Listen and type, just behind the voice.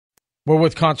We're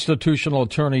with constitutional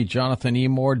attorney Jonathan E.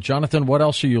 Moore. Jonathan, what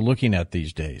else are you looking at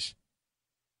these days?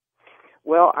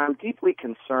 Well, I'm deeply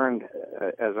concerned,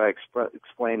 as I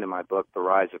explained in my book, The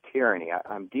Rise of Tyranny,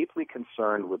 I'm deeply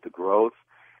concerned with the growth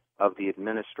of the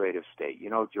administrative state. You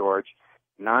know, George,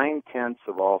 9/10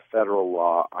 of all federal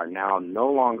law are now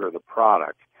no longer the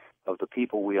product of the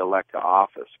people we elect to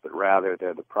office, but rather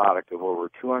they're the product of over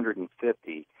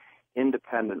 250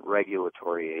 independent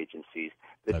regulatory agencies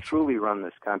that truly run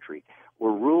this country.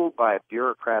 We're ruled by a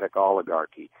bureaucratic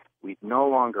oligarchy. We no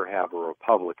longer have a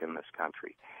republic in this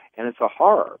country. And it's a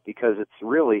horror because it's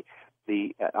really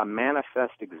a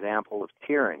manifest example of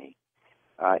tyranny.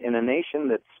 In a nation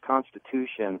that's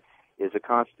constitution is a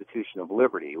constitution of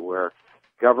liberty, where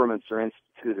governments are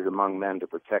instituted among men to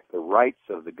protect the rights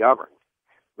of the governed,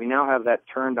 we now have that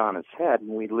turned on its head, and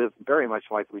we live very much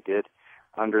like we did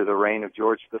under the reign of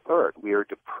George III. We are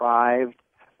deprived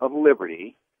of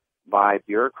liberty by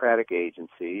bureaucratic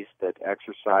agencies that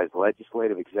exercise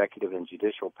legislative, executive, and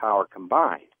judicial power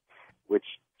combined, which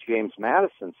James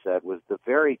Madison said was the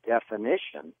very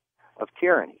definition of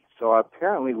tyranny. So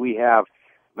apparently we have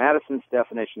Madison's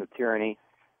definition of tyranny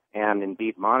and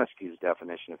indeed Montesquieu's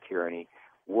definition of tyranny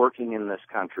working in this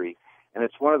country. And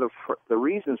it's one of the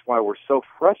reasons why we're so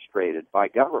frustrated by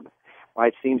government, why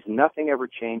it seems nothing ever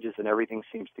changes and everything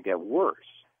seems to get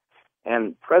worse.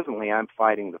 And presently I'm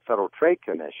fighting the Federal Trade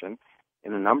Commission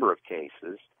in a number of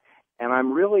cases, and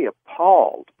I'm really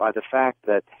appalled by the fact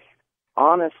that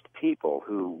honest people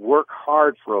who work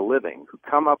hard for a living, who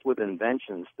come up with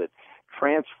inventions that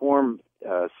transform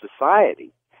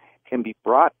society, can be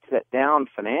brought down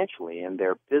financially and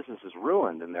their business is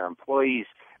ruined and their employees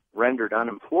rendered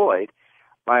unemployed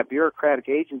by a bureaucratic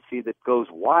agency that goes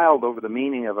wild over the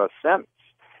meaning of a sentence.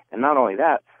 And not only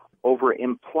that, over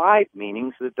implied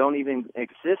meanings that don't even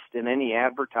exist in any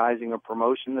advertising or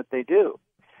promotion that they do.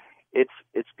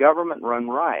 It's government-run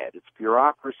riot. It's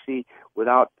bureaucracy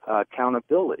without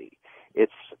accountability.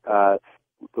 It's the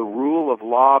rule of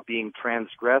law being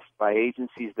transgressed by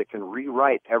agencies that can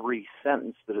rewrite every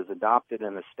sentence that is adopted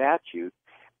in a statute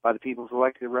by the people's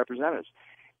elected representatives.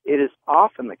 It is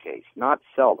often the case, not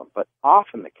seldom, but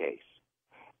often the case,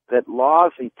 that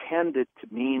laws intended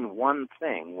to mean one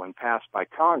thing when passed by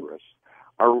Congress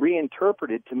are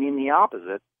reinterpreted to mean the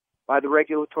opposite by the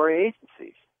regulatory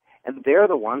agencies. And they're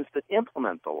the ones that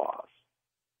implement the laws.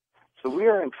 So we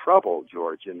are in trouble,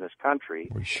 George, in this country.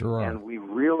 We sure are. And we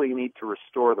really need to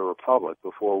restore the republic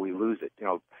before we lose it. You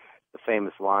know, the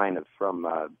famous line from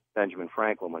Benjamin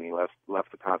Franklin when he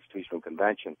left the Constitutional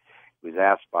Convention. He was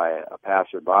asked by a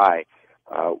passerby,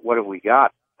 what have we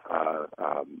got,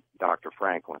 Dr.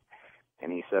 Franklin?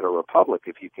 And he said, a republic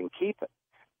if you can keep it.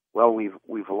 Well,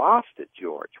 we've lost it,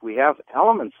 George. We have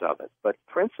elements of it, but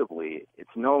principally it's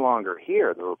no longer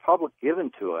here. The republic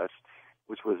given to us,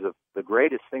 which was the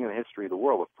greatest thing in the history of the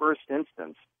world, the first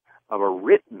instance of a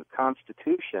written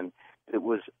constitution that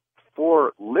was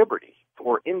for liberty,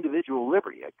 for individual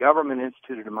liberty, a government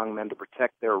instituted among men to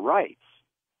protect their rights,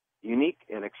 unique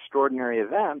and extraordinary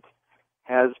event,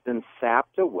 has been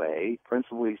sapped away,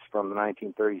 principally from the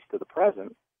 1930s to the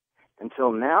present,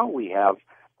 until now we have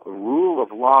a rule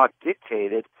of law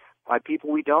dictated by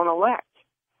people we don't elect,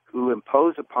 who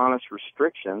impose upon us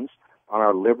restrictions on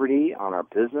our liberty, on our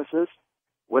businesses,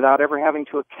 without ever having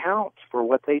to account for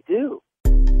what they do.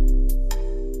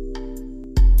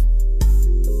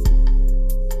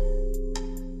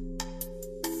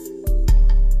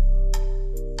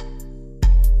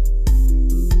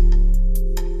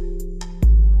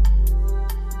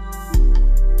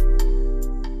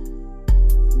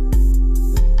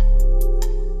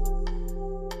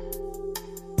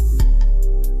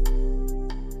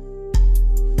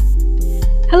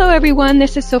 Hello everyone,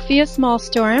 this is Sofia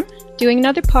Smallstorm doing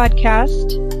another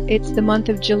podcast. It's the month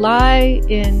of July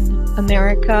in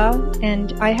America,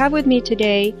 and I have with me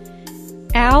today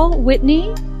Al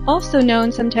Whitney, also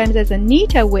known sometimes as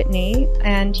Anita Whitney,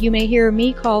 and you may hear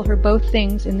me call her both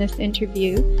things in this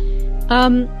interview.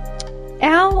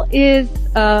 Al is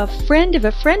a friend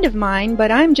of mine,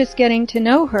 but I'm just getting to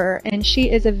know her, and she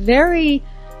is a very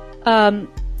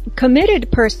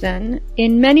committed person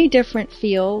in many different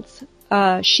fields.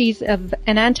 She's an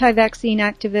anti-vaccine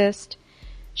activist.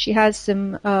 She has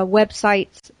some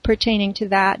websites pertaining to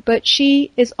that. But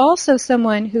she is also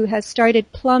someone who has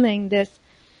started plumbing this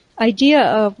idea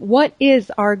of what is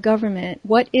our government?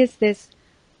 What is this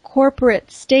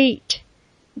corporate state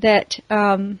that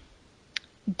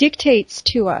dictates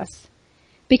to us?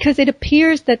 Because it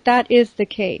appears that that is the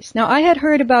case. Now, I had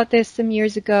heard about this some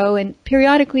years ago, and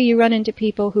periodically you run into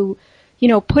people who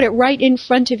put it right in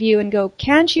front of you and go,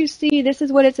 can't you see this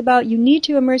is what it's about? You need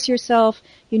to immerse yourself.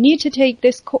 You need to take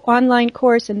this online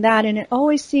course and that. And it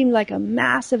always seemed like a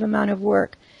massive amount of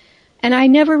work. And I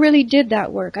never really did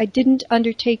that work. I didn't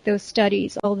undertake those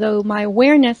studies, although my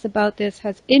awareness about this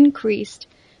has increased,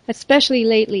 especially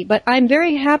lately. But I'm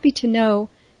very happy to know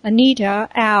Anita,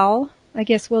 Al, I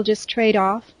guess we'll just trade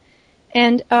off,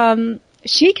 and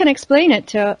she can explain it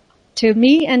to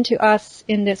me and to us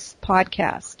in this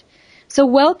podcast. So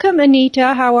welcome,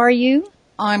 Anita. How are you?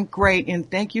 I'm great,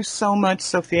 and thank you so much,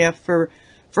 Sophia, for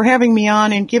having me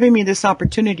on and giving me this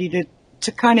opportunity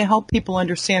to kind of help people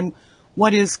understand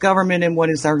what is government and what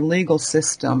is our legal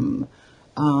system.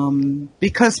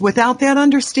 Because without that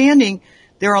understanding,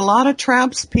 there are a lot of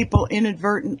traps people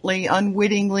inadvertently,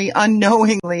 unwittingly,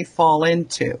 unknowingly fall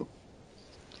into.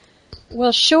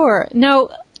 Well, sure. Now,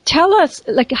 tell us,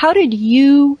 how did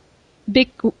you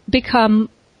become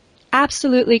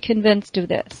absolutely convinced of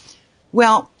this?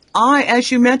 Well,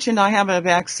 as you mentioned, I have a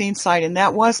vaccine site, and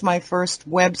that was my first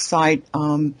website.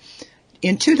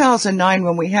 In 2009,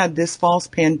 when we had this false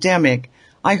pandemic,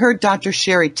 I heard Dr.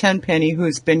 Sherry Tenpenny,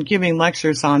 who's been giving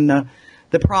lectures on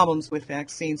the problems with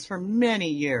vaccines for many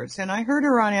years, and I heard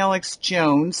her on Alex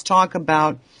Jones talk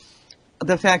about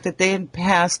the fact that they had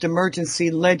passed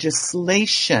emergency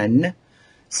legislation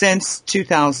since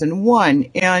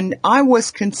 2001. And I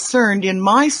was concerned in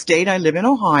my state, I live in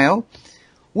Ohio,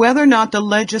 whether or not the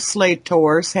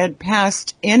legislators had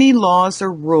passed any laws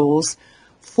or rules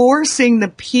forcing the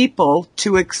people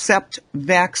to accept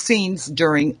vaccines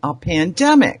during a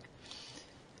pandemic.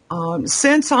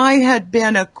 Since I had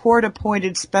been a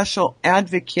court-appointed special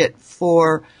advocate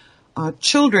for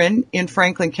children in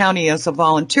Franklin County as a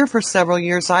volunteer for several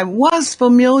years, I was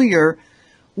familiar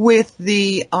with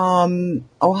the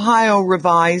Ohio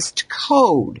Revised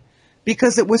Code,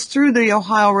 because it was through the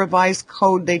Ohio Revised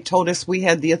Code they told us we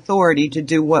had the authority to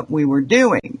do what we were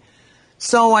doing.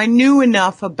 So I knew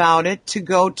enough about it to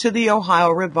go to the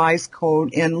Ohio Revised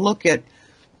Code and look at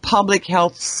public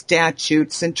health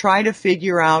statutes and try to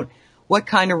figure out what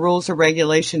kind of rules or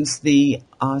regulations the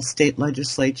state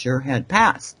legislature had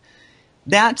passed.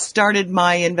 That started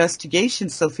my investigation,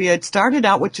 Sophia. It started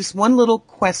out with just one little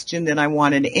question that I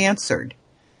wanted answered.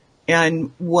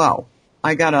 And, whoa,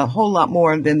 I got a whole lot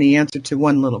more than the answer to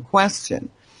one little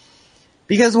question.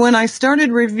 Because when I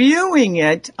started reviewing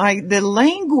it, the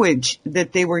language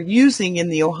that they were using in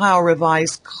the Ohio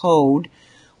Revised Code,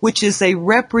 which is a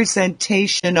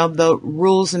representation of the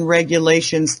rules and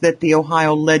regulations that the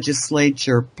Ohio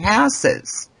legislature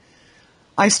passes,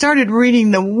 I started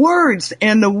reading the words,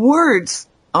 and the words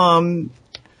caught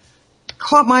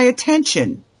my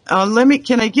attention.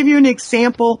 Can I give you an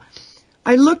example?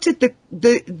 I looked at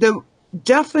the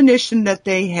definition that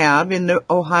they have in the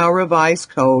Ohio Revised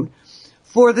Code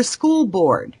for the school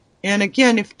board. And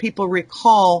again, if people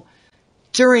recall,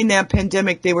 during that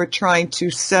pandemic, they were trying to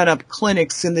set up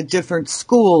clinics in the different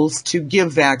schools to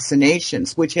give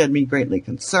vaccinations, which had me greatly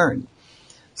concerned.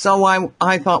 So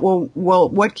I thought, well,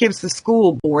 what gives the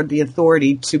school board the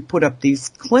authority to put up these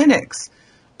clinics?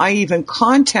 I even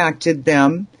contacted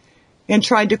them and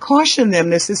tried to caution them,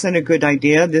 this isn't a good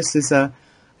idea. This is a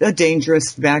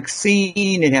dangerous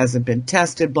vaccine. It hasn't been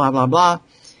tested, blah, blah, blah.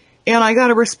 And I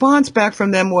got a response back from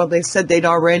them. Well, they said they'd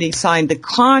already signed the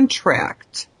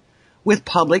contract with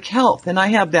public health. And I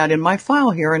have that in my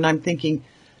file here. And I'm thinking,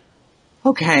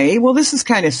 okay, well, this is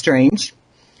kind of strange.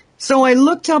 So I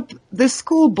looked up the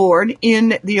school board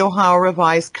in the Ohio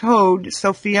Revised Code,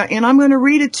 Sophia, and I'm going to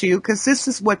read it to you because this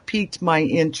is what piqued my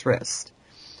interest.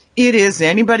 It is,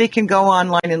 anybody can go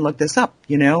online and look this up.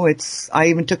 I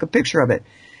even took a picture of it.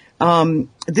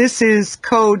 This is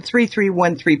code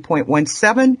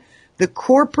 3313.17, the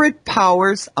corporate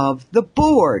powers of the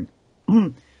board.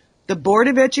 The Board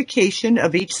of Education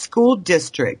of each school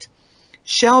district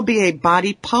shall be a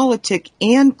body politic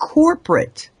and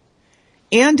corporate,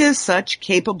 and as such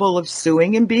capable of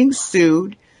suing and being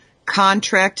sued,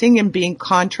 contracting and being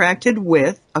contracted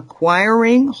with,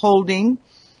 acquiring, holding,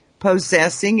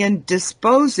 possessing, and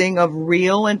disposing of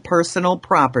real and personal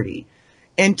property,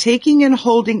 and taking and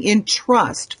holding in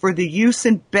trust for the use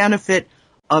and benefit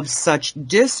of such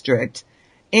district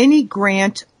any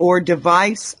grant or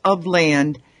device of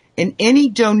land and any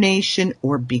donation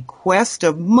or bequest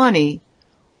of money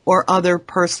or other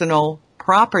personal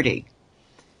property.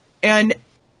 And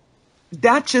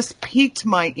that just piqued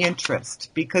my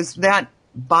interest because that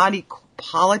body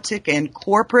politic and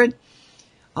corporate,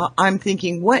 I'm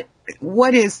thinking, what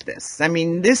is this? I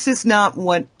mean, this is not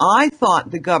what I thought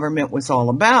the government was all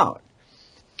about.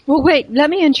 Well, wait,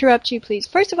 let me interrupt you, please.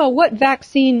 First of all, what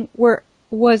vaccine were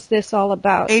was this all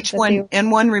about?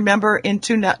 H1N1, remember, in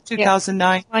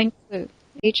 2009? Swine flu.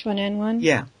 H1N1?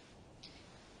 Yeah.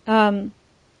 And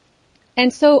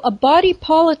so a body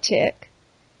politic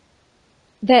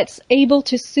that's able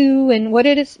to sue and what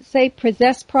did it say,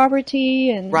 possess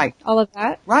property and Right. all of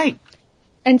that? Right.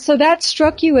 And so that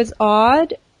struck you as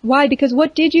odd? Why? Because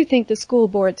what did you think the school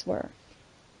boards were?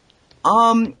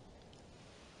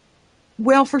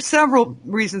 Well, for several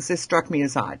reasons this struck me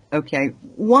as odd. Okay.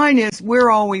 One is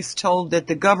we're always told that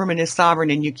the government is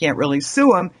sovereign and you can't really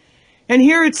sue them. And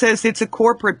here it says it's a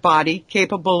corporate body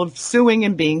capable of suing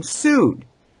and being sued.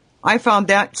 I found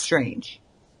that strange.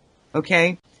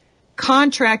 Okay.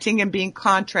 Contracting and being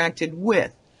contracted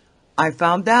with. I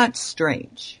found that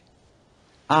strange.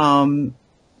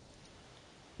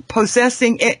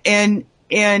 Possessing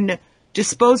and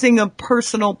disposing of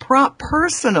personal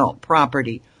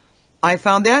property. I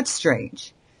found that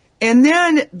strange. And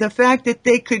then the fact that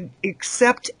they could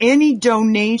accept any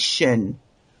donation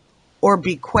or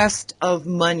bequest of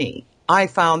money. I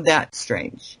found that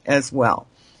strange as well.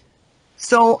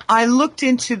 So I looked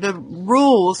into the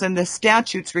rules and the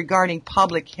statutes regarding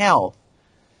public health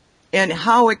and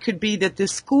how it could be that the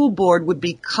school board would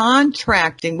be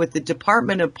contracting with the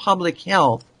Department of Public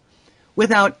Health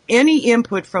without any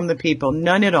input from the people,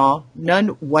 none at all, none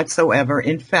whatsoever.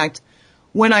 In fact,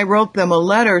 when I wrote them a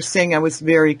letter saying I was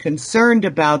very concerned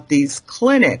about these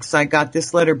clinics, I got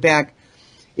this letter back.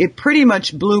 It pretty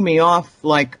much blew me off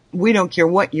like, we don't care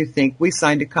what you think, we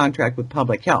signed a contract with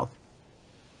public health.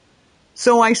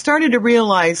 So I started to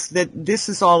realize that this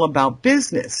is all about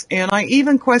business. And I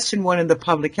even questioned one of the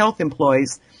public health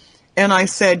employees. And I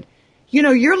said, you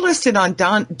know, you're listed on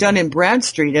Dun &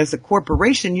 Bradstreet as a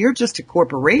corporation. You're just a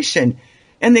corporation.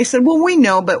 And they said, well, we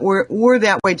know, but we're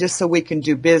that way just so we can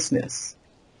do business.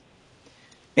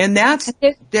 And that's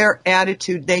their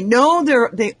attitude. They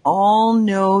all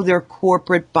know their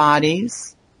corporate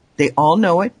bodies. They all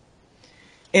know it.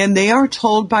 And they are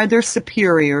told by their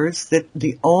superiors that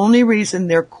the only reason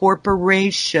they're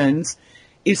corporations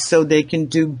is so they can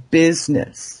do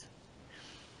business.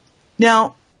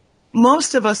 Now,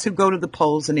 most of us who go to the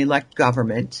polls and elect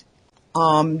government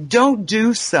don't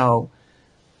do so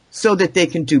that they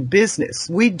can do business.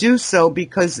 We do so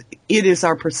because it is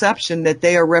our perception that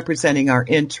they are representing our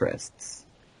interests.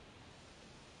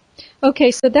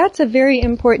 Okay, so that's a very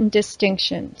important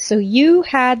distinction. So you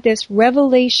had this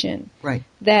revelation Right.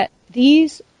 that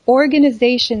these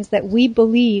organizations that we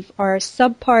believe are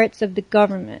subparts of the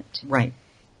government Right.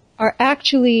 are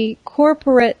actually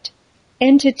corporate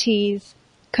entities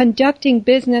conducting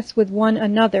business with one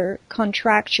another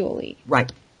contractually.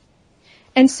 Right.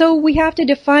 And so we have to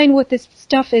define what this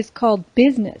stuff is called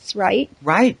business, right?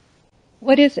 Right.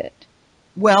 What is it?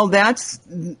 Well, that's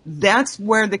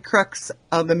where the crux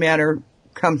of the matter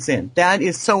comes in. That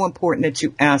is so important that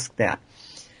you ask that.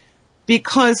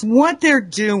 Because what they're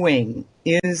doing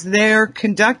is they're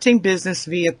conducting business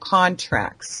via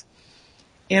contracts.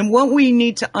 And what we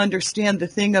need to understand, the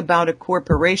thing about a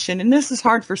corporation, and this is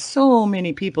hard for so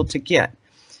many people to get,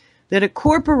 that a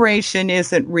corporation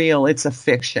isn't real, it's a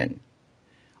fiction.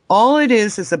 All it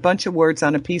is a bunch of words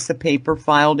on a piece of paper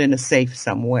filed in a safe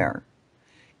somewhere.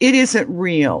 It isn't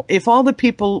real. If all the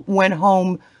people went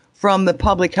home from the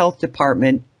public health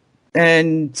department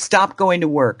and stopped going to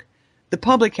work, the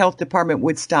public health department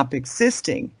would stop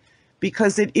existing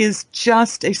because it is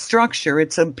just a structure.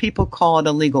 People call it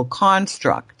a legal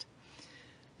construct.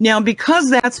 Now,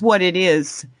 because that's what it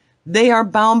is, they are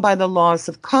bound by the laws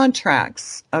of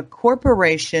contracts. A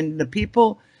corporation,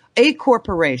 a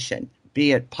corporation,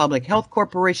 be it Public Health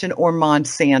Corporation or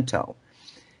Monsanto,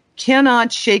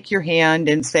 cannot shake your hand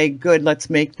and say, good, let's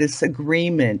make this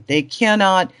agreement. They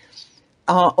cannot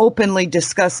openly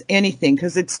discuss anything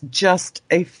because it's just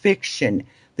a fiction.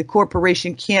 The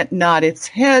corporation can't nod its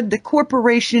head. The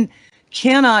corporation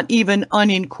cannot even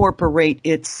unincorporate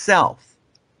itself.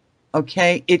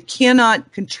 Okay? It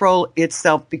cannot control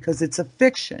itself because it's a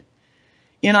fiction.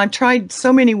 And I've tried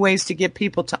so many ways to get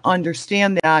people to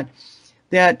understand that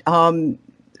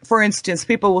for instance,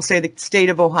 people will say the state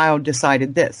of Ohio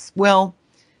decided this. Well,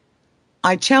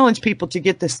 I challenge people to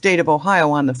get the state of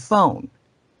Ohio on the phone.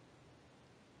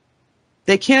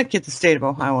 They can't get the state of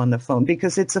Ohio on the phone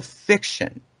because it's a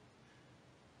fiction.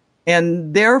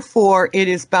 And therefore, it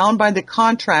is bound by the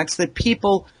contracts that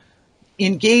people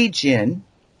engage in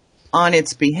on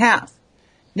its behalf.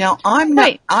 Now, I'm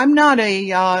not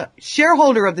a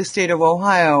shareholder of the state of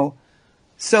Ohio,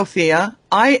 Sophia.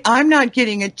 I'm not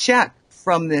getting a check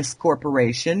from this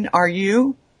corporation. Are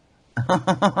you?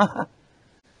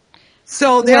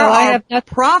 So there are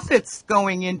profits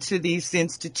going into these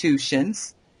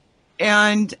institutions,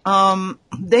 And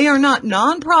they are not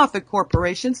nonprofit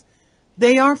corporations.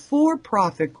 They are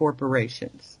for-profit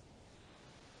corporations.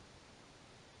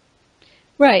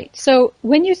 Right. So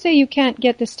when you say you can't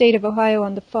get the state of Ohio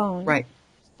on the phone, Right.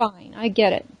 fine, I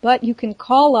get it. But you can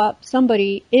call up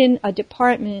somebody in a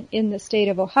department in the state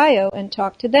of Ohio and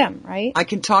talk to them, right? I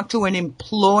can talk to an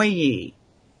employee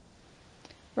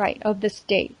Right, of the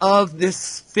state. of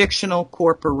this fictional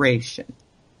corporation.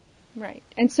 Right.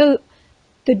 And so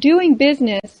the doing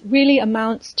business really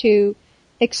amounts to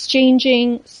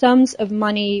exchanging sums of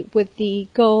money with the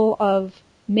goal of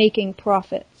making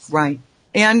profits. Right.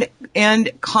 And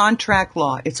contract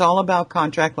law. It's all about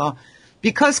contract law.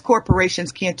 Because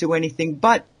corporations can't do anything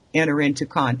but enter into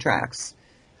contracts.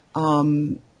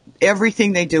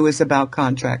 Everything they do is about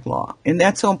contract law. And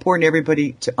that's so important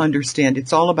everybody to understand.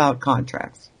 It's all about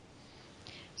contracts.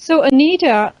 So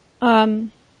Anita,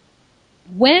 when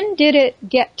did it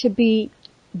get to be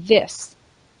this?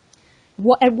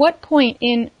 At what point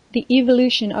in the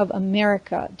evolution of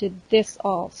America did this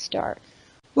all start?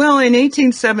 Well, in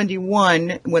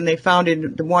 1871, when they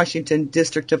founded the Washington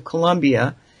District of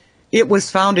Columbia, it was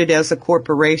founded as a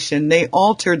corporation. They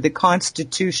altered the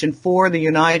Constitution for the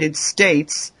United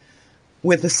States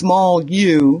with a small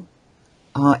u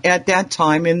at that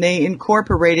time, and they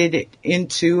incorporated it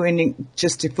into, and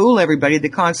just to fool everybody, the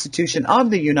Constitution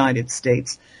of the United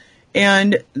States.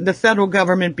 And the federal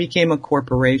government became a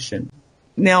corporation.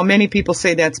 Now, many people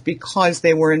say that's because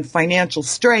they were in financial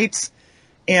straits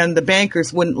and the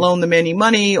bankers wouldn't loan them any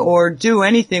money or do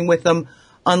anything with them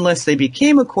unless they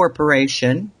became a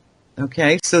corporation,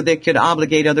 okay, so they could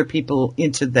obligate other people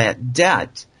into that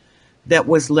debt that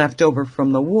was left over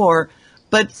from the war.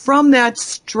 But from that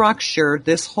structure,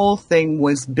 this whole thing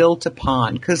was built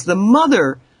upon, because the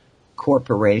mother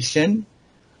corporation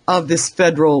of this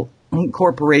federal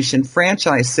corporation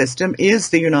franchise system is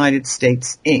the United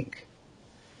States, Inc.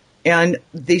 And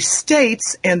the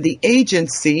states and the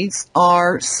agencies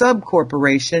are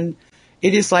sub-corporation.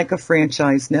 It is like a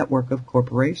franchise network of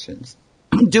corporations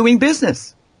doing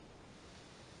business.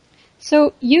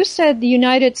 So you said the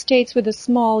United States with a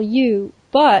small u,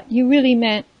 but you really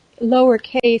meant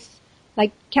lowercase,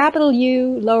 like capital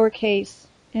U, lowercase,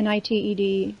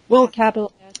 N-I-T-E-D, Well,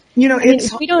 capital S. You know,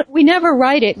 We never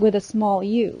write it with a small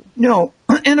u. No,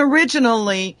 and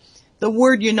originally the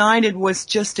word united was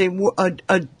just an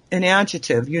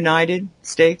adjective, United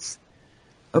States.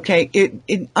 Okay,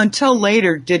 until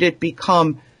later did it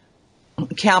become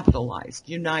capitalized,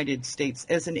 United States,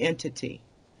 as an entity.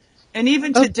 And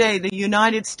even today, the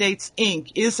United States,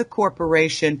 Inc. is a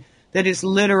corporation that is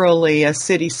literally a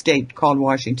city-state called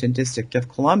Washington District of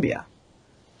Columbia.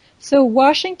 So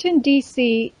Washington,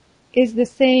 D.C. is the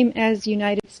same as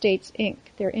United States, Inc.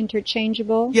 They're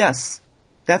interchangeable? Yes,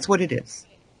 that's what it is.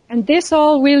 And this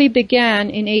all really began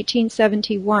in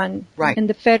 1871. Right. And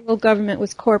the federal government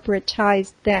was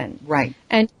corporatized then. Right.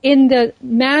 And in the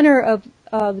manner of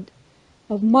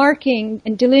marking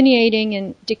and delineating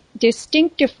and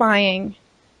distinctifying,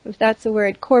 if that's the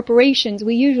word, corporations,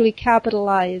 we usually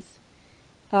capitalize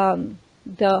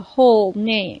the whole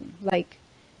name, like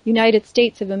United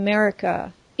States of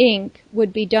America, Inc.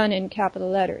 would be done in capital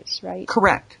letters, right?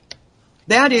 Correct.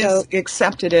 That is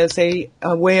accepted as a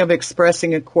way of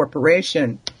expressing a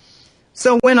corporation.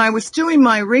 So when I was doing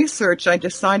my research, I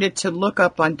decided to look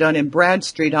up on Dun &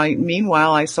 Bradstreet.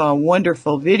 Meanwhile, I saw a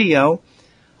wonderful video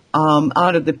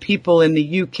out of the people in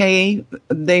the UK.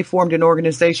 They formed an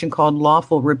organization called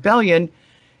Lawful Rebellion,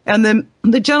 and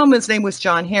the gentleman's name was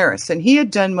John Harris, and he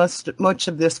had done much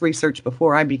of this research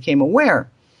before I became aware.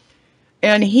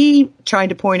 And he tried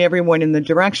to point everyone in the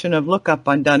direction of look up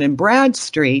on Dun &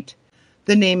 Bradstreet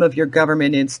the name of your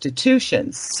government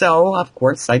institutions. So, of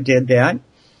course, I did that.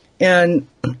 And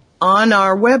on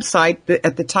our website,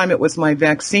 at the time it was my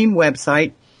vaccine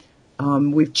website,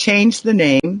 we've changed the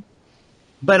name.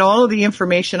 But all of the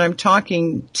information I'm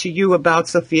talking to you about,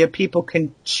 Sophia, people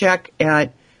can check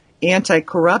at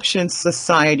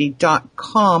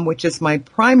anticorruptionsociety.com, which is my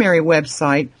primary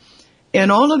website.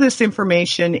 And all of this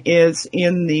information is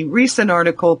in the recent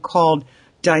article called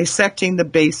Dissecting the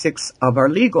Basics of Our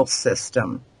Legal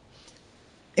System.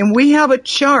 And we have a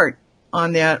chart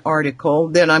on that article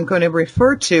that I'm going to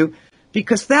refer to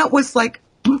because that was like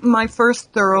my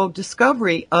first thorough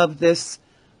discovery of this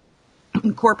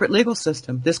corporate legal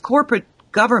system, this corporate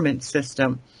government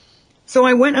system. So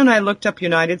I went and I looked up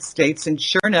United States, and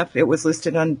sure enough, it was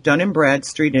listed on Dun &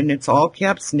 Bradstreet in its all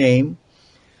caps name.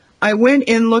 I went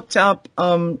and looked up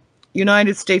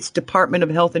United States Department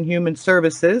of Health and Human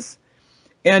Services,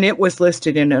 and it was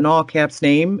listed in an all caps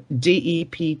name,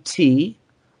 DEPT,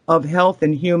 of Health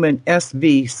and Human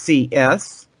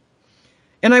SVCS.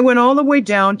 And I went all the way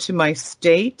down to my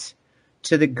state,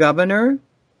 to the governor,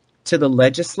 to the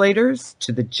legislators,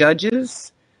 to the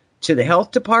judges, to the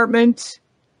health department,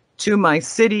 to my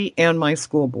city and my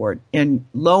school board. And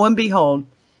lo and behold,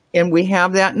 and we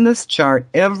have that in this chart,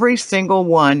 every single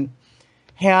one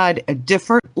had a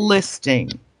different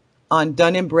listing on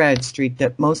Dun & Bradstreet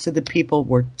that most of the people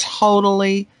were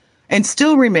totally and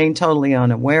still remain totally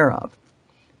unaware of.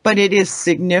 But it is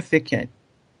significant.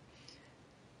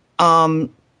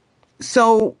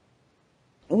 So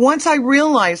once I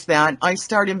realized that, I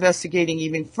started investigating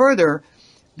even further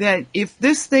that if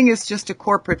this thing is just a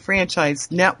corporate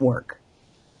franchise network,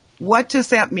 what does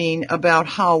that mean about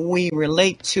how we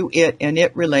relate to it and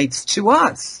it relates to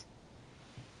us?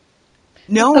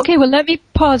 No. Okay, well, let me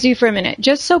pause you for a minute,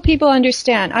 just so people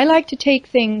understand. I like to take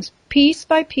things piece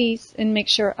by piece and make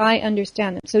sure I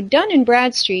understand them. So Dun &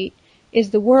 Bradstreet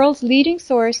is the world's leading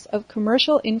source of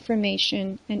commercial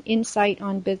information and insight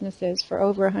on businesses for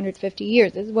over 150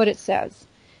 years. This is what it says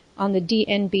on the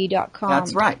dnb.com.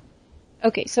 That's right.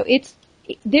 Okay, so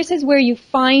this is where you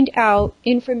find out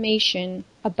information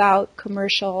about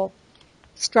commercial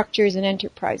structures and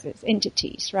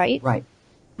entities, right? Right.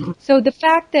 So the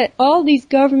fact that all these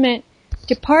government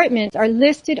departments are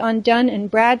listed on Dun &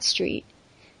 Bradstreet,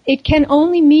 it can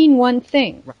only mean one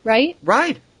thing, right?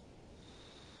 Right.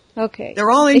 Okay.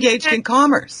 They're all engaged in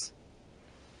commerce.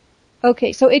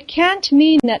 Okay, so it can't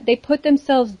mean that they put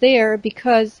themselves there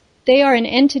because they are an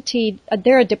entity,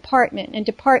 they're a department, and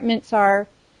departments are,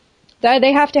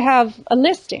 they have to have a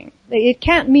listing. It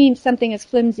can't mean something as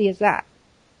flimsy as that.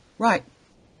 Right.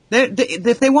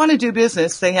 If they want to do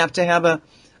business, they have to have a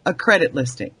credit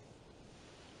listing.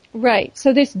 Right.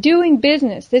 So this doing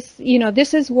business, this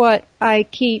is what I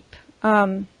keep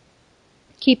coming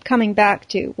back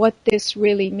to, what this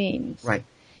really means. Right.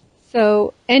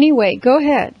 So anyway, go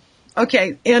ahead.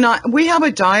 Okay, and we have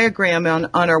a diagram on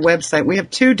our website. We have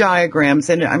two diagrams,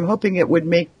 and I'm hoping it would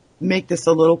make this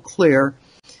a little clear.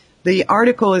 The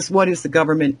article is, What is the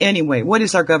government anyway? What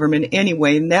is our government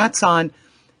anyway? And that's on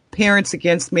Parents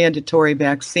Against Mandatory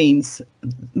Vaccines,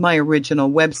 my original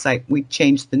website. We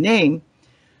changed the name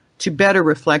to better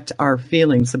reflect our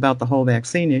feelings about the whole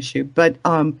vaccine issue. But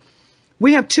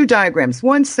we have two diagrams.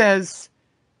 One says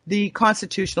the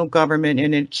constitutional government,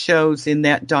 and it shows in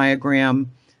that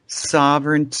diagram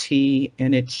sovereignty,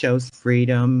 and it shows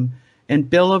freedom and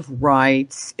Bill of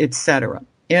Rights, etc.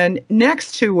 And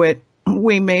next to it,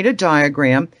 we made a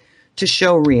diagram to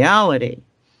show reality.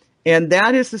 And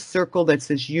that is the circle that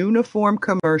says Uniform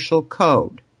Commercial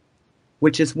Code,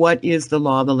 which is what is the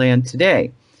law of the land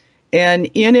today. And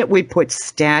in it, we put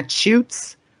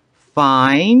statutes,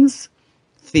 fines,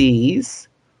 fees,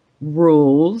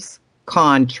 rules,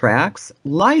 contracts,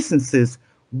 licenses,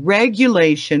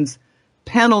 regulations,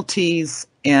 penalties,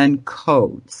 and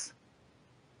codes.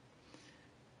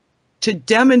 To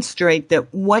demonstrate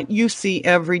that what you see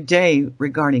every day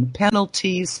regarding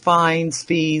penalties, fines,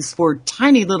 fees for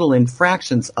tiny little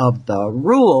infractions of the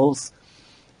rules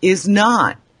is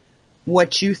not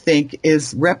what you think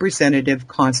is representative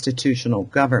constitutional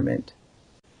government.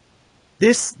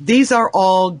 These are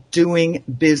all doing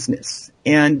business,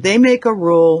 and they make a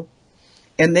rule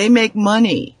and they make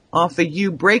money off of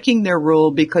you breaking their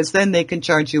rule because then they can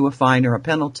charge you a fine or a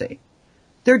penalty.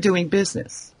 They're doing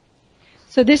business.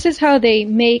 So this is how they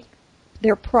make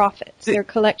their profits, their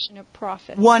collection of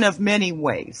profits. One of many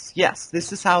ways. Yes,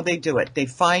 this is how they do it. They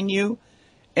fine you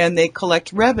and they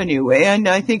collect revenue. And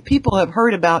I think people have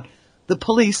heard about the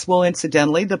police. Well,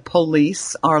 incidentally, the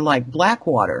police are like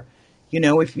Blackwater. You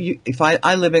know, if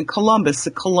I live in Columbus,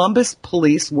 the Columbus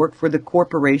police work for the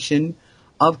Corporation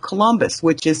of Columbus,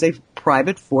 which is a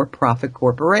private for-profit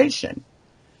corporation.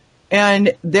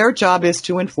 And their job is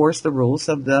to enforce the rules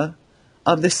of the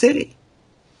city.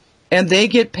 And they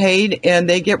get paid and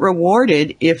they get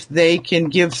rewarded if they can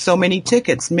give so many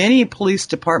tickets. Many police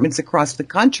departments across the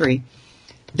country,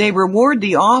 they reward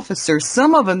the officers.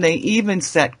 Some of them, they even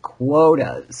set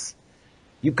quotas.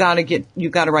 You've got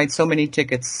to write so many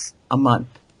tickets a month.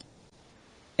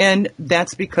 And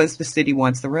that's because the city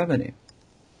wants the revenue.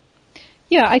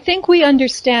 Yeah, I think we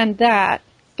understand that,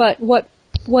 but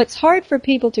what's hard for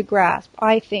people to grasp,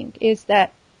 I think, is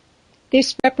that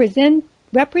this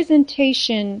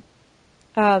representation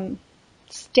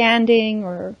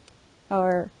standing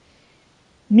or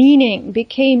meaning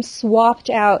became swapped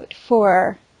out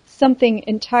for something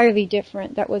entirely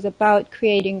different that was about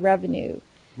creating revenue.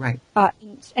 Right.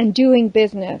 And doing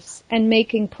business and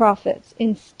making profits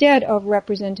instead of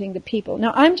representing the people.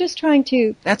 Now, I'm just trying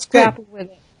to grapple with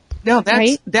it. No,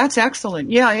 that's excellent.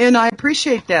 Yeah, and I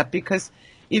appreciate that because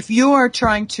if you are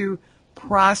trying to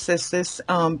process this,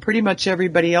 pretty much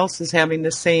everybody else is having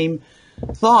the same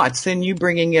thoughts, and you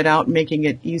bringing it out and making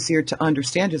it easier to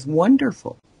understand is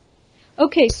wonderful.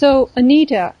 Okay, so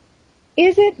Anita,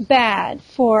 is it bad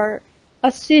for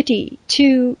a city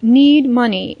to need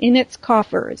money in its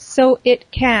coffers so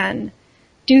it can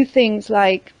do things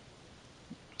like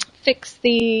fix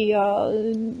the,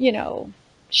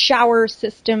 shower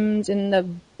systems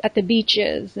at the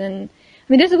beaches? And I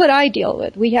mean, this is what I deal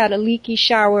with. We had a leaky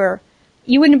shower.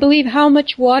 You wouldn't believe how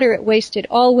much water it wasted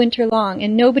all winter long,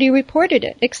 and nobody reported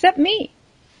it except me.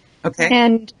 Okay.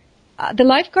 And the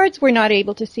lifeguards were not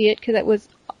able to see it because it was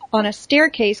on a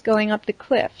staircase going up the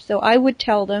cliff. So I would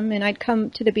tell them, and I'd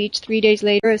come to the beach 3 days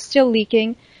later. It was still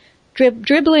leaking,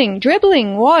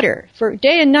 dribbling water for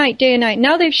day and night.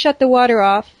 Now they've shut the water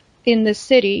off in the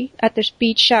city at the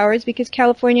beach showers because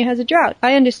California has a drought.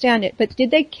 I understand it, but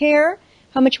did they care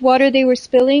how much water they were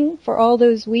spilling for all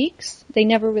those weeks? They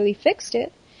never really fixed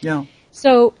it. No.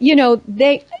 So,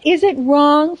 is it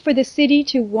wrong for the city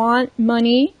to want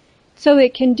money so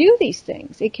it can do these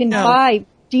things? It can buy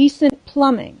decent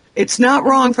plumbing. It's not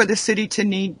wrong for the city to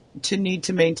need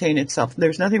to maintain itself.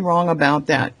 There's nothing wrong about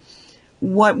that.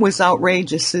 What was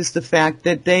outrageous is the fact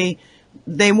that they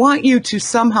want you to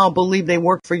somehow believe they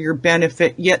work for your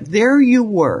benefit, yet there you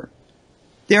were,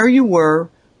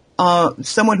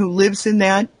 someone who lives in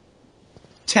that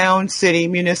town, city,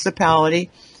 municipality,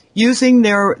 using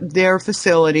their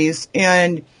facilities,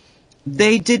 and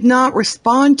they did not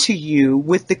respond to you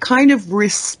with the kind of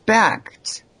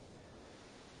respect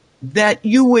that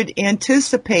you would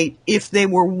anticipate if they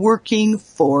were working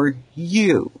for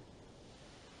you.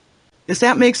 Does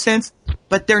that make sense?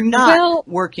 But they're not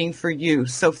working for you,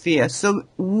 Sophia. So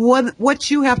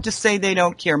what you have to say they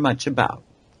don't care much about?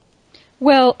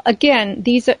 Well, again,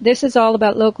 this is all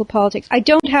about local politics. I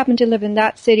don't happen to live in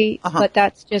that city, but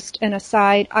that's just an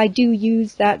aside. I do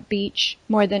use that beach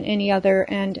more than any other,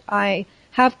 and I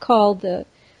have called the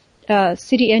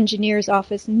city engineer's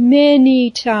office many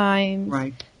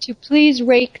times to please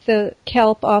rake the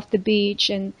kelp off the beach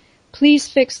and please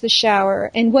fix the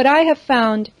shower. And what I have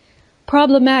found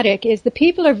problematic is the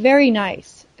people are very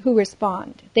nice who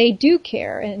respond. They do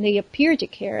care, and they appear to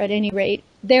care at any rate.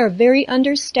 They are very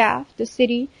understaffed, the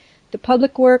city. The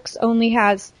public works only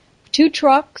has 2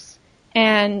 trucks,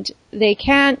 and they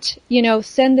can't,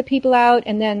 send the people out,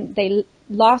 and then they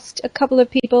lost a couple of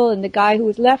people, and the guy who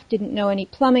was left didn't know any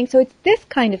plumbing. So it's this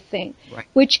kind of thing,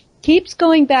 which keeps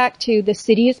going back to the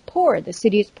city is poor, the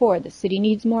city is poor, the city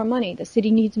needs more money, the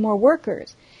city needs more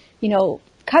workers,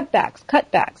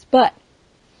 cutbacks. But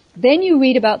then you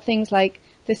read about things like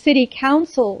the city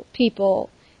council people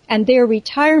and their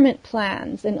retirement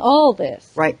plans and all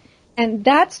this. Right. And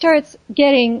that's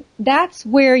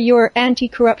where your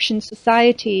anti-corruption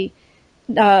society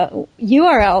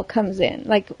URL comes in.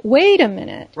 Like, wait a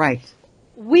minute. Right.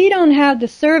 We don't have the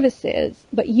services,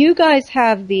 but you guys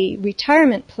have the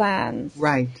retirement plans.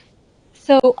 Right.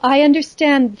 So I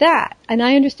understand that, and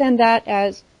I understand that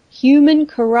as human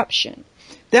corruption.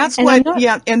 That's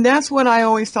and that's what I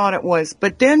always thought it was.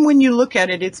 But then when you look at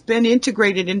it, it's been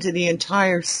integrated into the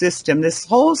entire system. This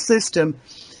whole system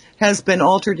has been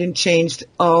altered and changed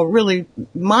really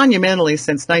monumentally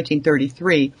since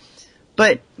 1933.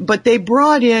 But they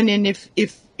brought in, and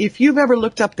if you've ever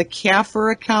looked up the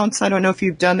CAFR accounts, I don't know if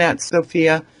you've done that,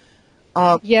 Sophia.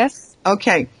 Yes.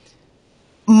 Okay.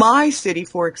 My city,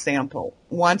 for example,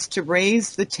 wants to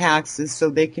raise the taxes so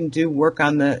they can do work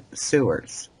on the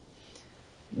sewers.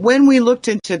 When we looked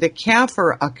into the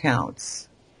CAFR accounts,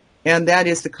 and that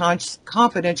is the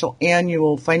confidential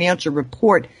annual financial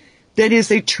report, that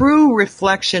is a true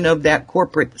reflection of that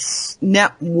corporate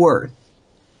net worth.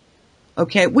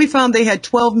 Okay, we found they had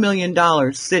 $12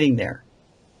 million sitting there.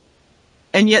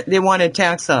 And yet they want to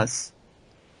tax us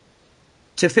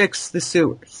to fix the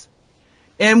sewers.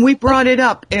 And we brought it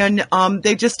up, and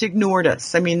they just ignored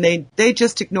us. I mean, they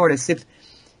just ignored us.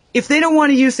 If they don't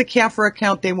want to use the CAFR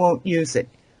account, they won't use it.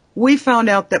 We found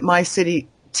out that my city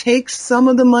takes some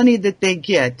of the money that they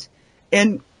get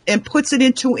and puts it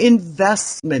into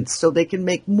investments so they can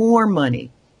make more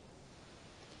money.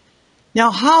 Now,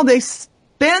 how they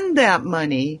spend that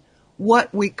money,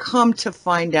 what we come to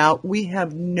find out, we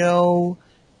have no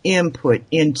input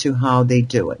into how they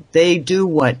do it. They do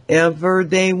whatever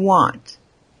they want.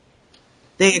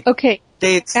 They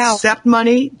accept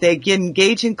money, they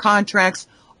engage in contracts.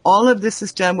 All of this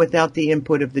is done without the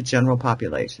input of the general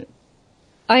population.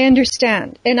 I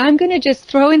understand. And I'm going to just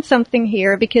throw in something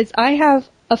here because I have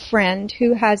a friend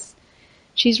who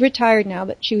she's retired now,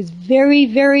 but she was very,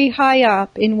 very high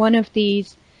up in one of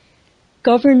these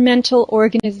governmental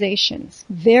organizations,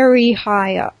 very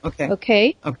high up.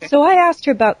 Okay? So I asked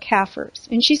her about CAFRs,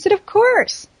 and she said, of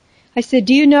course. I said,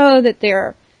 do you know that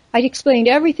I explained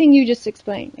everything you just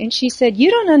explained. And she said, you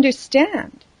don't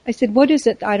understand. I said, what is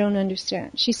it I don't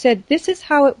understand? She said, this is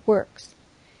how it works.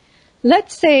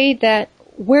 Let's say that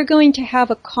we're going to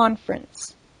have a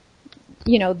conference.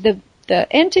 You know, the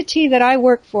entity that I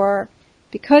work for,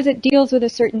 because it deals with a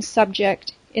certain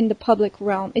subject in the public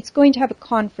realm, it's going to have a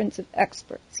conference of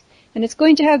experts. And it's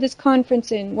going to have this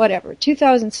conference in,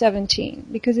 2017,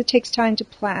 because it takes time to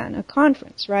plan a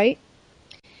conference, right?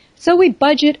 So we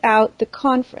budget out the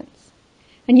conference.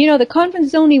 And you know, the conference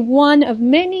is only one of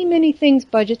many, many things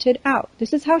budgeted out.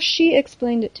 This is how she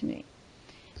explained it to me.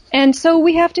 And so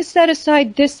we have to set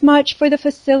aside this much for the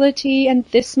facility and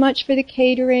this much for the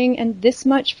catering and this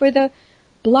much for the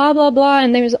blah, blah, blah.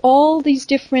 And there's all these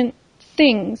different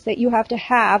things that you have to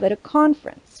have at a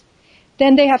conference.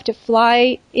 Then they have to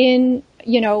fly in,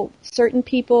 certain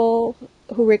people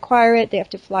who require it. They have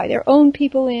to fly their own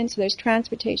people in, so there's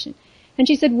transportation. And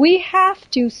she said, we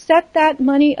have to set that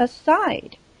money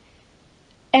aside.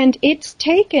 And it's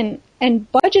taken and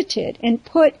budgeted and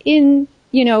put in,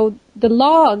 the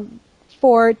log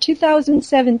for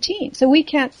 2017. So we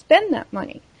can't spend that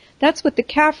money. That's what the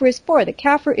CAFR is for. The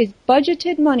CAFR is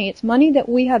budgeted money. It's money that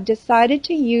we have decided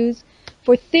to use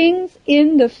for things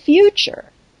in the future.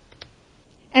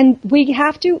 And we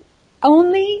can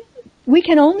only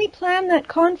plan that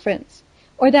conference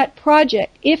or that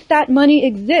project if that money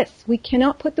exists. We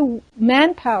cannot put the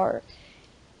manpower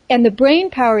and the brain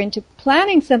power into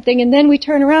planning something and then we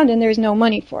turn around and there's no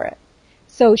money for it.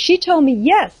 So she told me,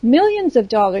 yes, millions of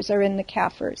dollars are in the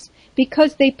CAFRs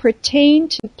because they pertain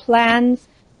to plans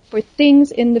for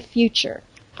things in the future.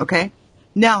 Okay.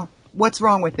 Now, what's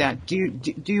wrong with that? Do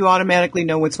you automatically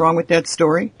know what's wrong with that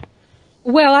story?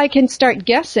 Well, I can start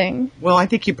guessing. Well, I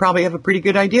think you probably have a pretty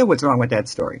good idea what's wrong with that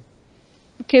story.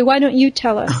 Okay, why don't you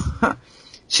tell us?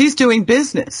 She's doing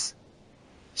business.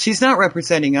 She's not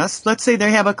representing us. Let's say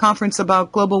they have a conference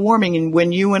about global warming, and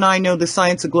when you and I know the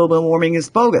science of global warming is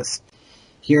bogus.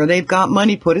 Here they've got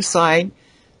money put aside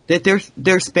that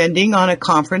they're spending on a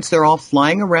conference. They're all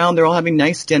flying around. They're all having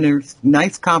nice dinners,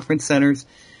 nice conference centers.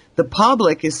 The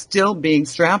public is still being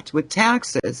strapped with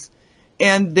taxes,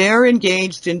 and they're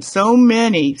engaged in so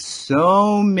many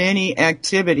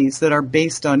activities that are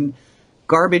based on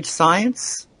garbage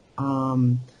science,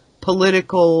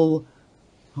 political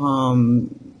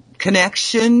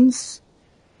connections.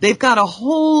 They've got a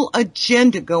whole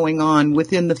agenda going on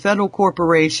within the federal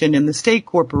corporation and the state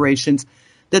corporations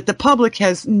that the public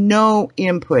has no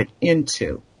input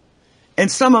into. And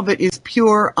some of it is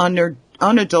pure,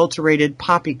 unadulterated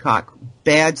poppycock,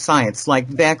 bad science, like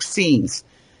vaccines.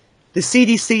 The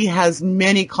CDC has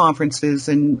many conferences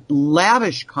and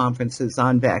lavish conferences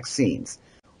on vaccines.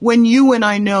 When you and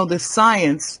I know the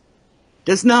science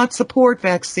does not support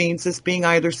vaccines as being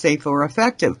either safe or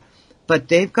effective, but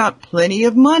they've got plenty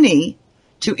of money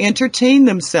to entertain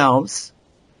themselves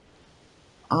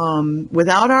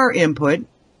without our input,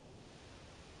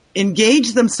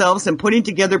 engage themselves in putting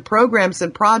together programs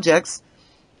and projects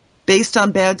based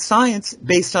on bad science,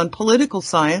 based on political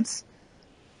science,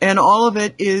 and all of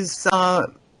it is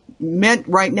meant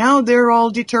right now. They're all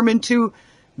determined to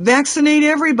vaccinate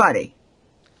everybody.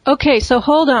 Okay, so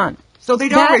hold on. So they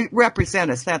don't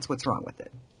represent us. That's what's wrong with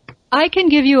it. I can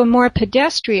give you a more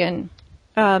pedestrian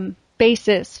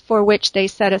basis for which they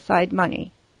set aside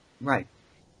money. Right.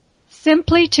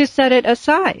 Simply to set it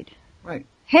aside. Right.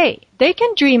 Hey, they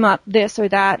can dream up this or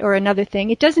that or another thing.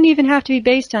 It doesn't even have to be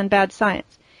based on bad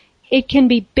science. It can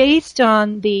be based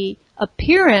on the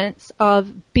appearance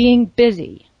of being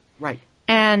busy. Right.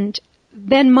 And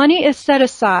then money is set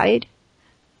aside.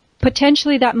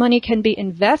 Potentially that money can be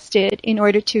invested in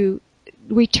order to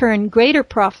return greater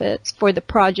profits for the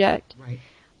project. Right.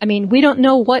 I mean, we don't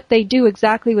know what they do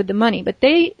exactly with the money, but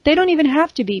they don't even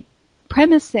have to be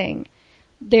premising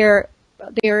their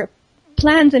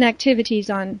plans and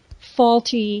activities on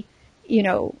faulty,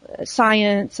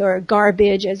 science or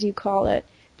garbage, as you call it.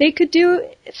 They could do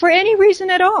for any reason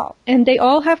at all. And they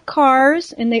all have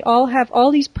cars and they all have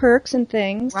all these perks and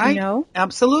things, right.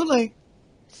 Absolutely.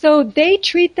 So they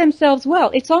treat themselves well.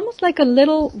 It's almost like a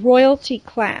little royalty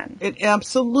clan.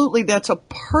 Absolutely. That's a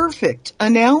perfect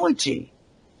analogy.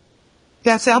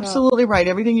 That's absolutely right.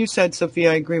 Everything you said,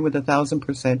 Sophia, I agree with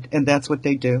 1,000%. And that's what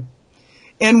they do.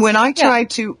 And when I tried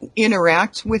to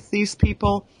interact with these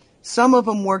people, some of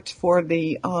them worked for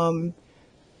the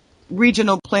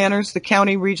regional planners, the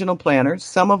county regional planners.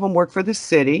 Some of them work for the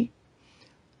city.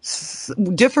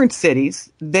 Different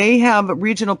cities, they have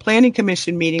regional planning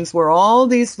commission meetings where all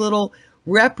these little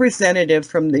representatives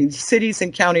from the cities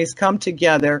and counties come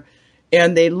together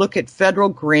and they look at federal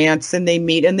grants and they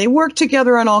meet and they work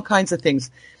together on all kinds of things.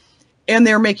 And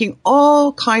they're making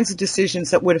all kinds of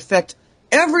decisions that would affect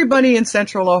everybody in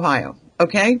Central Ohio,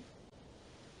 okay?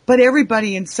 But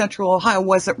everybody in Central Ohio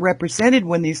wasn't represented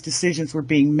when these decisions were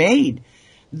being made.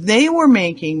 They were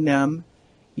making them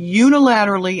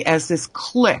unilaterally as this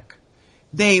clique.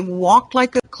 They walk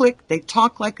like a clique. They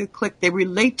talk like a clique. They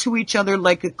relate to each other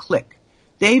like a clique.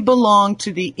 They belong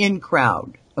to the in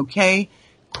crowd, okay?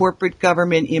 Corporate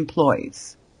government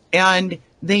employees. And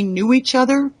they knew each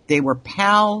other. They were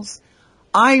pals.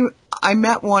 I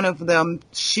met one of them.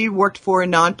 She worked for a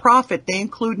nonprofit. They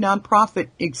include nonprofit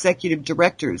executive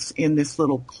directors in this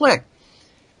little clique.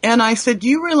 And I said, do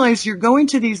you realize you're going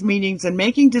to these meetings and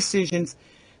making decisions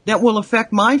that will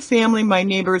affect my family, my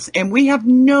neighbors, and we have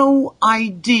no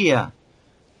idea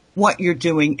what you're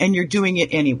doing, and you're doing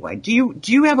it anyway. Do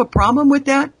you have a problem with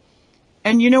that?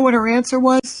 And you know what her answer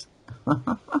was?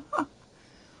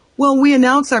 Well, we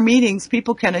announce our meetings.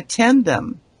 People can attend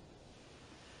them.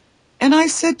 And I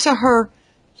said to her,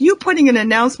 you putting an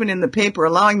announcement in the paper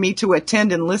allowing me to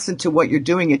attend and listen to what you're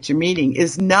doing at your meeting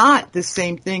is not the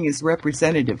same thing as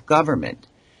representative government.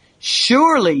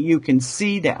 Surely you can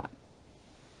see that.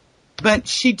 But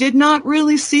she did not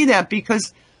really see that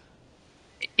because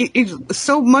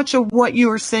so much of what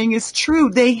you are saying is true.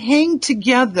 They hang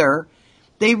together.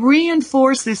 They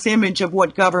reinforce this image of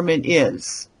what government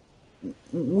is,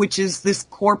 which is this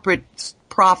corporate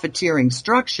profiteering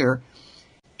structure.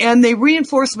 And they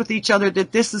reinforce with each other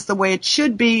that this is the way it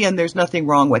should be and there's nothing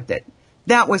wrong with it.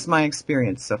 That was my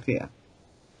experience, Sophia.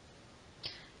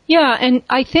 Yeah, and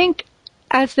I think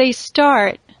as they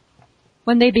start,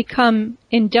 when they become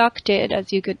inducted,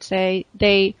 as you could say,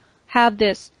 they have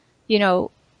this,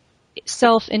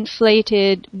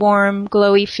 self-inflated, warm,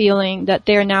 glowy feeling that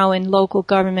they're now in local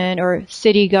government or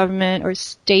city government or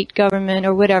state government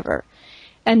or whatever.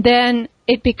 And then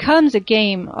it becomes a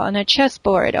game on a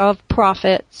chessboard of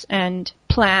profits and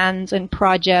plans and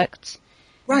projects.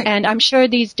 Right. And I'm sure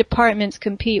these departments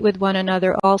compete with one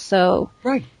another also.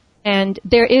 Right. And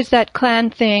there is that clan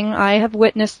thing. I have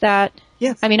witnessed that.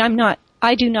 Yes. I mean,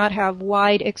 I do not have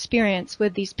wide experience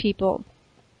with these people,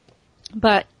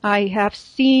 but I have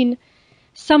seen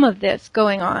some of this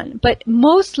going on. But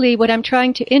mostly what I'm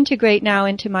trying to integrate now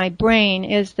into my brain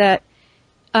is that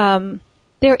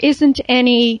there isn't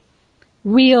any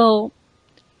real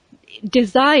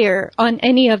desire on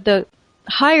any of the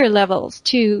higher levels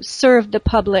to serve the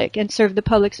public and serve the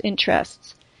public's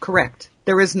interests. Correct.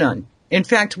 There is none. In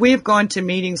fact, we have gone to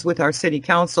meetings with our city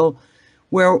council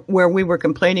where we were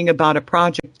complaining about a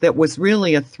project that was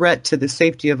really a threat to the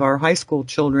safety of our high school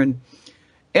children.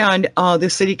 And the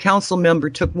city council member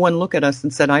took one look at us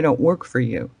and said, I don't work for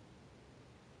you.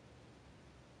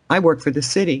 I work for the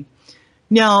city.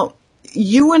 Now,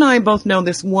 you and I both know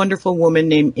this wonderful woman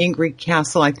named Ingrid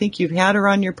Castle. I think you've had her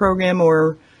on your program,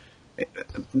 or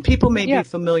people may be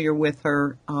familiar with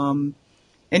her. And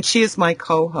she is my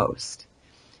co-host.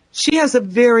 She has a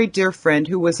very dear friend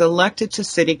who was elected to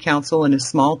city council in a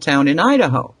small town in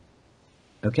Idaho.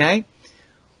 Okay?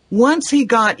 Once he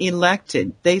got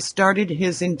elected, they started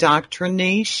his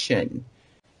indoctrination.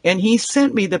 And he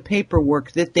sent me the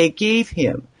paperwork that they gave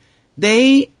him.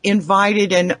 They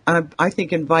invited, and I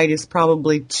think invite is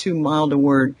probably too mild a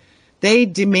word. They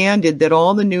demanded that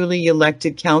all the newly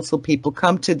elected council people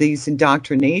come to these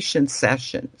indoctrination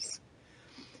sessions.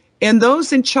 And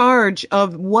those in charge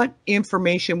of what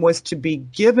information was to be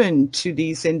given to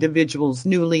these individuals,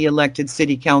 newly elected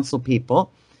city council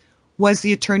people, was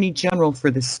the Attorney General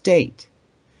for the state.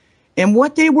 And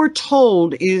what they were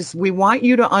told is, we want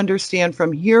you to understand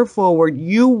from here forward,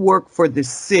 you work for the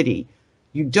city.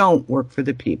 You don't work for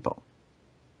the people.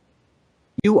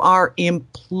 You are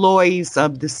employees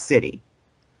of the city.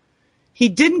 He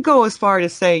didn't go as far to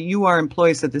say you are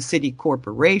employees of the city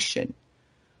corporation.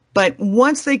 But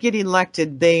once they get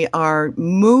elected, they are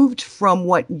moved from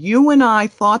what you and I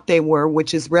thought they were,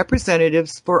 which is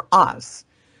representatives for us,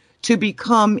 to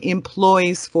become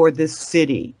employees for the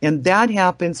city. And that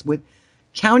happens with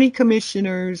county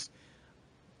commissioners,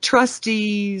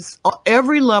 trustees,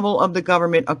 every level of the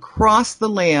government across the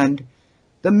land.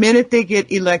 The minute they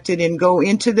get elected and go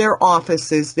into their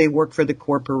offices, they work for the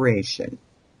corporation.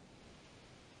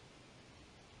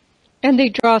 And they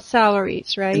draw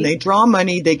salaries, right? And they draw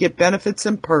money, they get benefits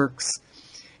and perks,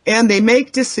 and they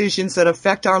make decisions that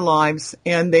affect our lives,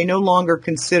 and they no longer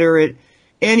consider it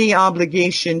any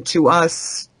obligation to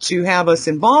us to have us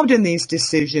involved in these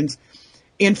decisions.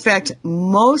 In fact,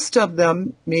 most of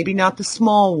them, maybe not the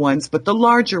small ones, but the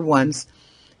larger ones,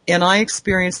 and I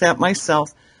experienced that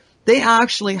myself, They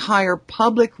actually hire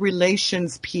public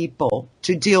relations people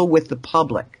to deal with the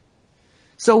public.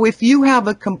 So if you have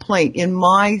a complaint in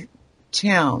my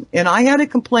town, and I had a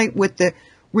complaint with the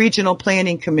Regional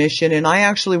Planning Commission, and I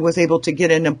actually was able to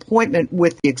get an appointment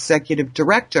with the executive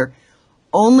director,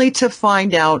 only to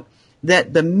find out that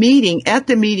at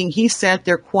the meeting, he sat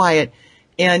there quiet,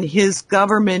 and his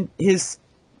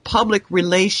public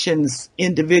relations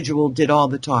individual did all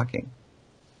the talking.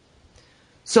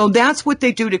 So that's what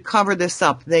they do to cover this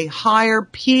up. They hire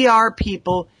PR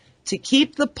people to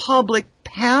keep the public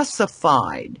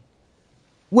pacified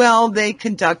while they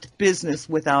conduct business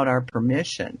without our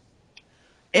permission.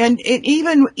 And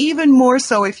even more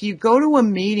so, if you go to a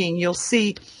meeting, you'll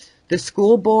see the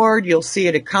school board, you'll see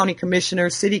it a county commissioner,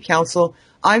 city council.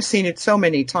 I've seen it so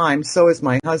many times, so has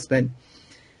my husband.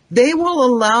 They will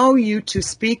allow you to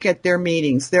speak at their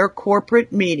meetings, their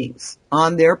corporate meetings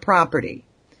on their property.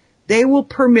 They will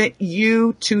permit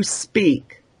you to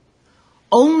speak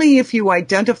only if you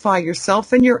identify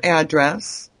yourself and your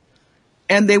address,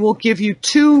 and they will give you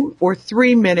 2 or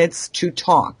 3 minutes to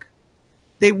talk.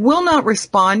 They will not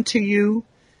respond to you.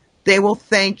 They will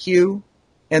thank you,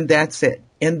 and that's it.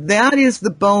 And that is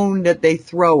the bone that they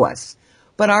throw us.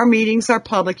 But our meetings are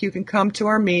public. You can come to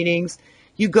our meetings.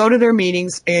 You go to their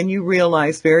meetings, and you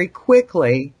realize very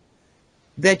quickly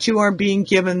that you are being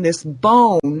given this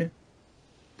bone,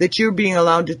 that you're being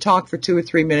allowed to talk for 2 or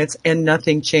 3 minutes, and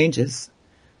nothing changes.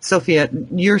 Sophia,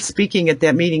 your speaking at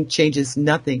that meeting changes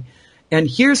nothing. And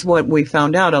here's what we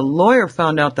found out. A lawyer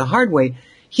found out the hard way.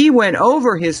 He went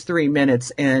over his 3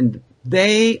 minutes, and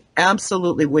they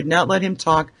absolutely would not let him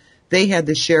talk. They had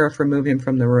the sheriff remove him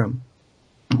from the room.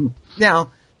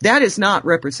 Now, that is not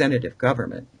representative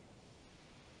government.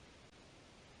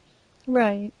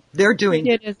 Right. They're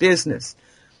doing business.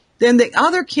 Then the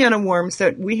other can of worms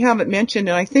that we haven't mentioned,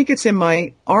 and I think it's in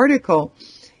my article,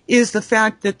 is the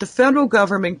fact that the federal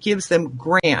government gives them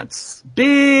grants,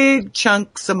 big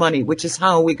chunks of money, which is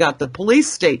how we got the police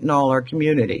state in all our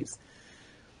communities.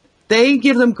 They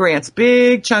give them grants,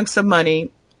 big chunks of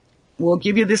money. We'll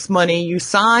give you this money. You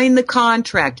sign the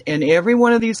contract, and every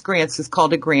one of these grants is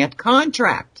called a grant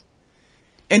contract.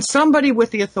 And somebody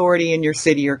with the authority in your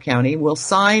city or county will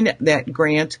sign that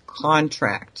grant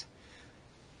contract.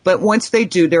 But once they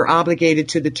do, they're obligated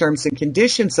to the terms and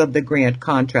conditions of the grant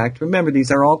contract. Remember,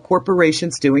 these are all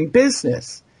corporations doing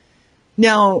business.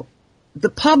 Now, the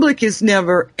public is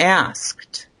never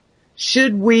asked,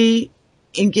 should we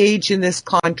engage in this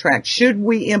contract? Should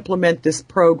we implement this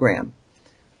program?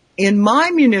 In my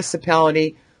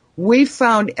municipality, we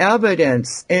found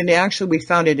evidence, and actually we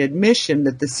found an admission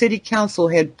that the city council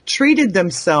had treated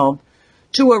themselves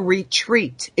to a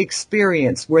retreat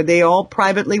experience where they all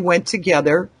privately went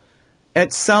together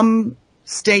at some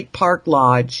state park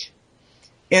lodge,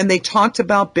 and they talked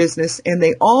about business, and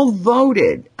they all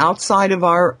voted outside of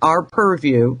our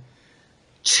purview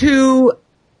to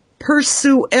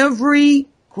pursue every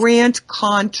grant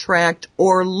contract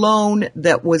or loan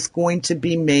that was going to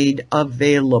be made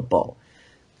available.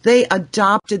 They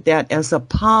adopted that as a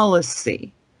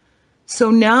policy. So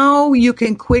now you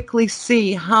can quickly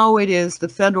see how it is the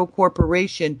federal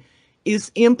corporation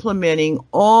is implementing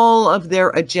all of their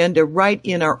agenda right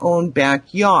in our own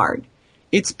backyard.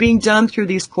 It's being done through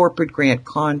these corporate grant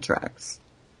contracts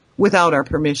without our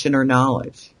permission or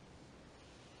knowledge.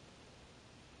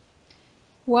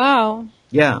 Wow.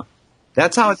 Yeah,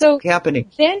 that's how it's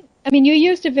happening. Then, you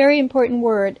used a very important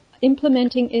word,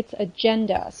 implementing its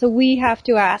agenda. So we have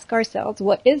to ask ourselves,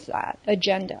 what is that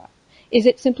agenda? Is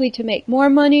it simply to make more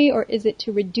money, or is it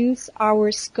to reduce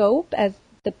our scope as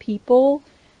the people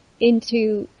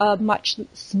into a much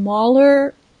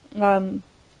smaller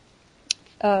realm?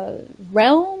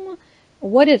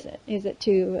 What is it? Is it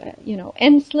to,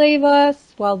 enslave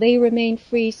us while they remain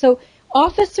free? So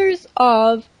officers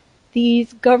of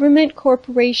these government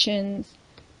corporations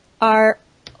are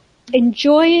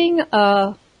enjoying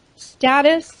a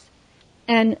status,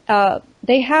 and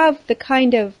they have the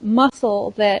kind of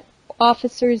muscle that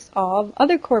officers of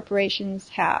other corporations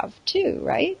have too,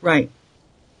 right? Right.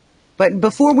 But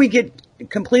before we get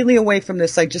completely away from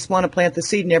this, I just want to plant the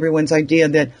seed in everyone's idea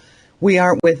that we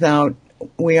aren't without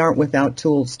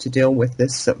tools to deal with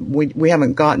this. We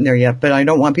haven't gotten there yet, but I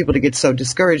don't want people to get so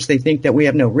discouraged they think that we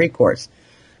have no recourse.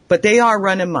 But they are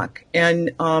run amok.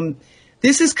 And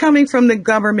this is coming from the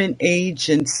government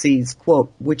agencies,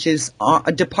 quote, which is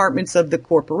departments of the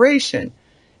corporation.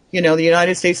 The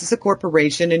United States is a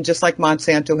corporation, and just like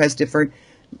Monsanto has different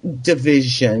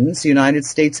divisions, the United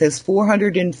States has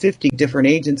 450 different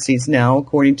agencies now,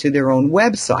 according to their own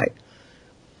website.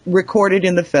 recorded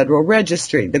in the Federal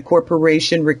Registry. The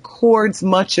corporation records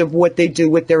much of what they do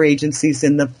with their agencies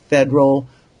in the Federal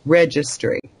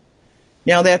Registry.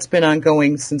 Now, that's been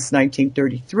ongoing since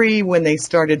 1933 when they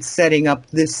started setting up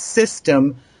this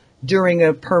system during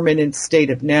a permanent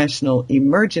state of national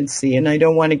emergency. And I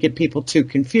don't want to get people too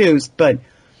confused, but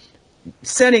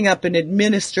setting up an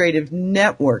administrative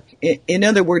network. In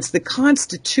other words, the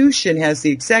Constitution has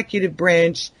the executive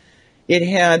branch, it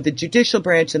had the judicial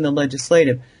branch and the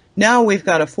legislative. Now we've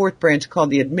got a fourth branch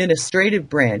called the administrative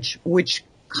branch, which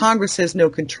Congress has no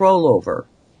control over.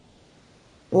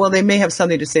 Well, they may have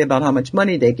something to say about how much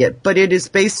money they get, but it is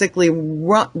basically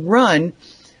run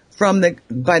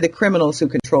by the criminals who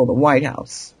control the White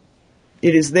House.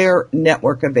 It is their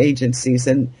network of agencies.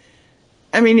 And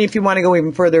I mean, if you want to go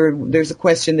even further, there's a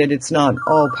question that it's not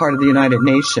all part of the United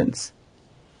Nations.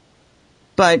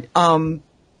 But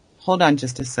hold on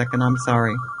just a second. I'm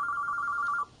sorry.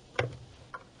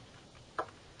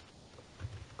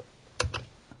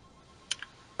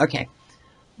 Okay.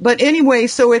 But anyway,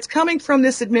 so it's coming from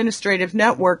this administrative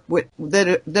network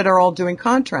that are all doing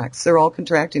contracts. They're all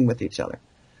contracting with each other.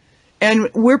 And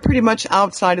we're pretty much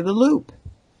outside of the loop.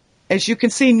 As you can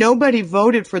see, nobody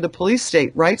voted for the police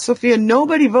state, right, Sophia?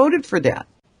 Nobody voted for that.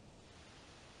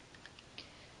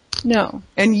 No.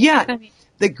 And yet,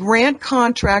 the grant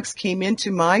contracts came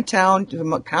into my town,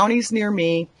 to counties near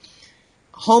me,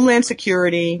 Homeland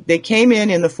Security. They came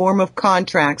in the form of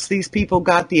contracts. These people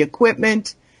got the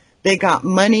equipment. They got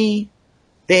money.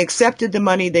 They accepted the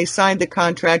money. They signed the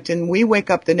contract. And we wake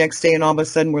up the next day and all of a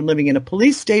sudden we're living in a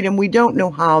police state and we don't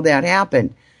know how that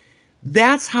happened.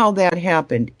 That's how that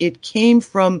happened. It came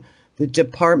from the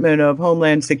Department of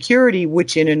Homeland Security,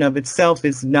 which in and of itself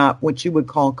is not what you would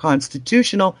call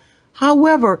constitutional.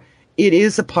 However, it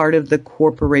is a part of the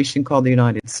corporation called the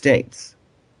United States.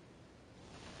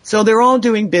 So they're all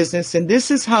doing business, and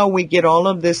this is how we get all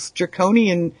of this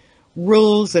draconian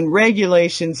rules and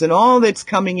regulations and all that's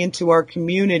coming into our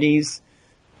communities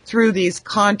through these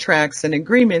contracts and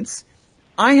agreements.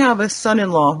 I have a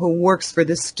son-in-law who works for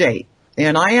the state,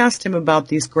 and I asked him about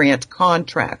these grant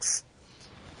contracts.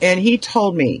 And he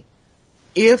told me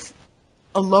if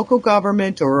a local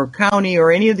government or a county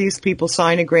or any of these people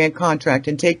sign a grant contract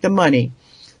and take the money,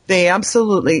 they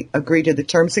absolutely agree to the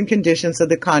terms and conditions of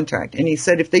the contract. And he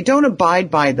said if they don't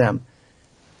abide by them,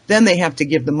 then they have to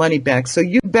give the money back. So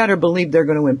you better believe they're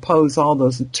going to impose all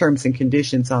those terms and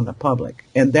conditions on the public.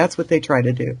 And that's what they try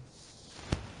to do.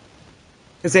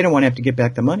 Because they don't want to have to give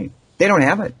back the money. They don't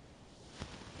have it.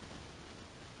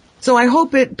 So I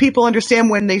hope people understand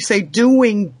when they say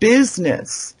doing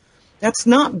business, that's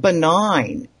not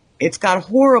benign. It's got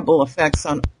horrible effects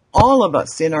on all of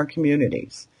us in our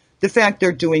communities. The fact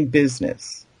they're doing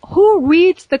business. Who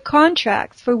reads the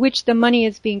contracts for which the money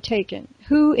is being taken?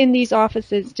 Who in these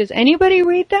offices? Does anybody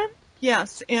read them?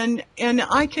 Yes, and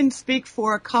I can speak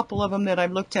for a couple of them that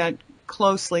I've looked at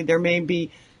closely. There may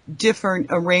be different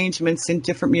arrangements in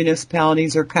different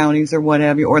municipalities or counties or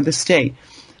whatever, or the state.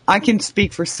 I can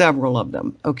speak for several of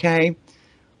them, okay?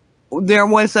 There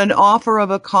was an offer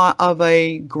of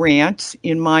a grant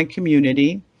in my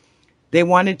community. They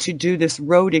wanted to do this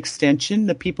road extension.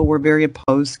 The people were very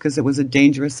opposed because it was a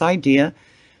dangerous idea.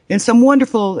 And some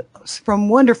wonderful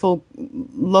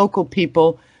local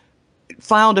people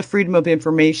filed a Freedom of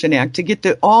Information Act to get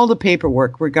all the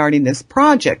paperwork regarding this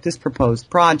project, this proposed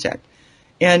project.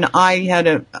 And I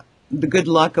had the good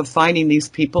luck of finding these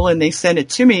people, and they sent it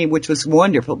to me, which was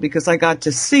wonderful because I got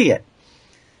to see it.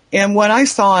 And what I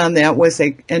saw on that was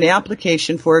an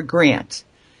application for a grant.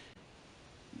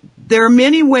 There are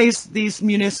many ways these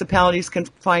municipalities can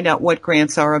find out what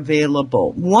grants are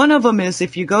available. One of them is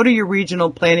if you go to your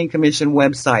Regional Planning Commission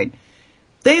website,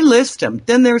 they list them.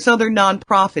 Then there's other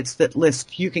nonprofits that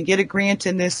list. You can get a grant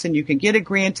in this and you can get a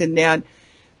grant in that.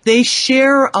 They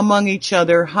share among each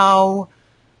other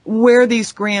where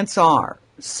these grants are.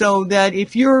 So that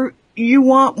if you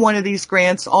want one of these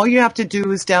grants, all you have to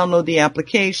do is download the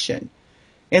application.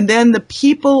 And then the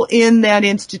people in that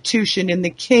institution, in the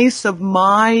case of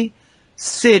my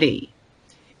city,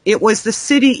 it was the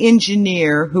city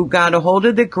engineer who got a hold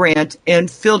of the grant and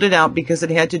filled it out because it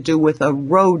had to do with a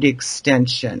road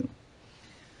extension.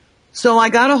 So I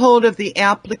got a hold of the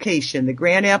application, the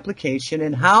grant application,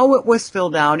 and how it was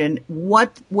filled out and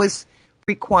what was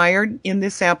required in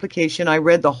this application. I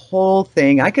read the whole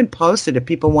thing. I can post it if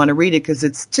people want to read it because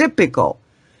it's typical.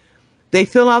 They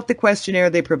fill out the questionnaire,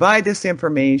 they provide this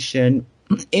information,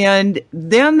 and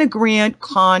then the grant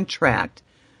contract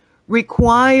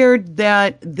required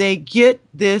that they get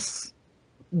this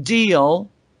deal,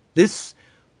 this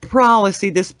policy,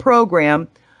 this program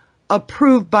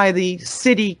approved by the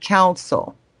city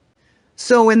council.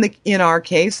 So in our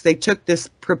case, they took this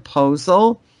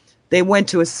proposal. They went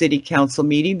to a city council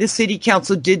meeting. The city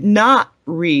council did not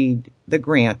read the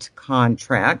grant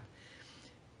contract.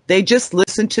 They just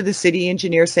listened to the city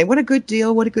engineer say, what a good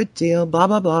deal, blah,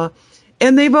 blah, blah.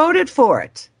 And they voted for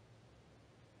it.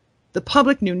 The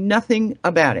public knew nothing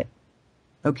about it.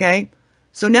 Okay?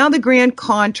 So now the grant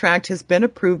contract has been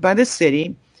approved by the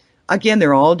city. Again,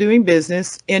 they're all doing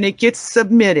business, and it gets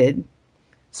submitted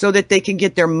so that they can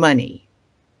get their money.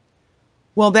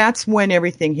 Well, that's when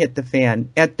everything hit the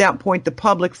fan. At that point, the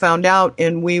public found out,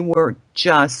 and we were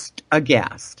just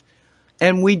aghast.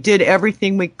 And we did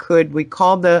everything we could. We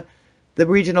called the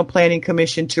Regional Planning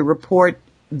Commission to report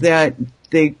that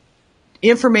the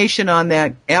information on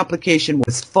that application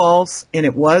was false, and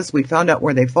it was. We found out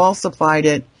where they falsified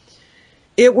it.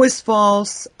 It was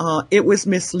false. It was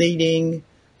misleading.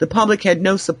 The public had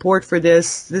no support for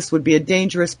this. This would be a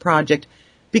dangerous project.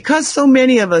 Because so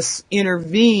many of us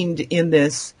intervened in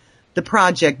this, the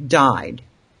project died.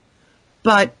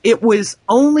 But it was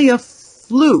only a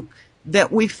fluke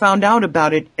that we found out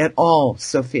about it at all,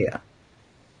 Sophia.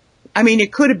 I mean,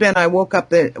 it could have been I woke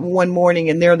up one morning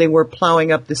and there they were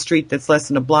plowing up the street that's less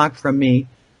than a block from me,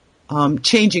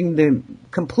 changing the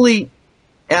complete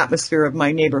atmosphere of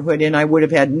my neighborhood, and I would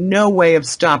have had no way of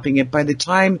stopping it. By the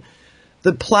time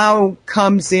the plow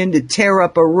comes in to tear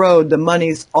up a road, the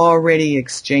money's already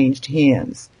exchanged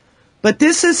hands. But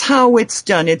this is how it's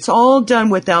done. It's all done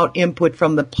without input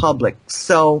from the public.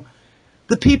 So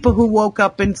the people who woke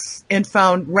up and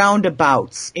found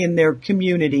roundabouts in their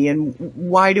community, and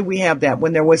why do we have that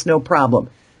when there was no problem?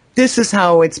 This is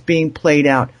how it's being played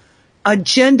out.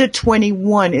 Agenda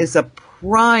 21 is a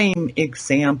prime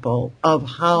example of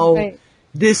how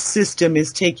this system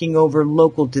is taking over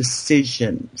local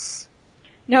decisions.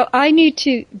 Now, I need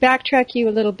to backtrack you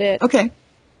a little bit. Okay.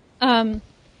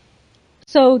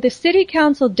 So the city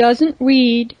council doesn't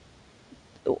read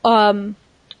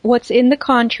what's in the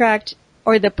contract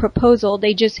or the proposal.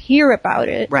 They just hear about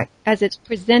it as it's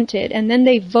presented, and then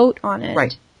they vote on it.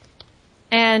 Right.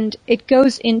 And it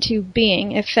goes into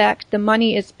being. In fact, the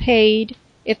money is paid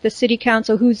if the city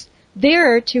council, who's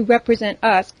there to represent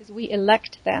us, because we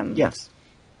elect them. Yes.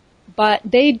 But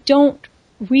they don't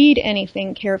read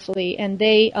anything carefully, and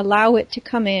they allow it to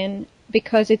come in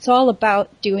because it's all about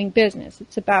doing business.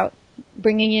 It's about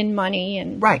bringing in money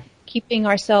and keeping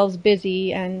ourselves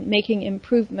busy and making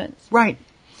improvements. Right.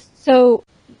 So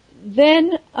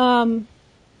then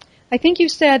I think you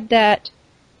said that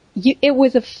it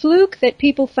was a fluke that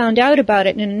people found out about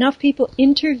it, and enough people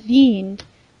intervened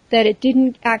that it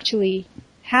didn't actually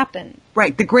happen.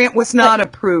 Right. The grant was not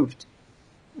approved.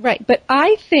 Right. But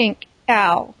I think,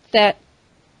 Al, that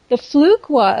the fluke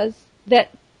was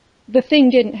that the thing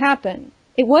didn't happen.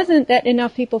 It wasn't that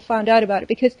enough people found out about it,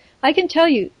 because I can tell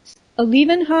you,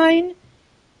 Olivenhain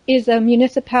is a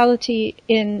municipality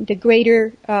in the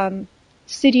greater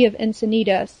city of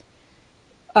Encinitas.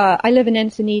 I live in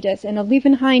Encinitas, and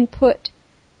Olivenhain put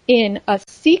in a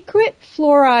secret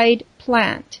fluoride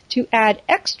plant to add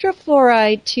extra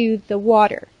fluoride to the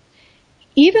water.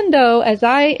 Even though, as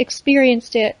I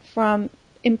experienced it from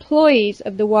employees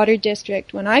of the water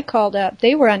district, when I called up,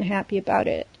 they were unhappy about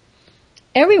it.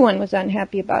 Everyone was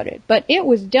unhappy about it, but it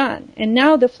was done. And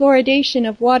now the fluoridation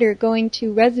of water going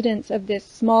to residents of this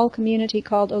small community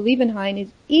called Olivenhain is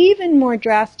even more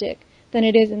drastic than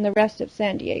it is in the rest of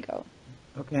San Diego.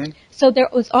 Okay. So there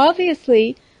was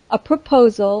obviously a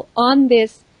proposal on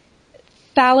this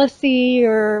fallacy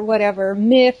or whatever,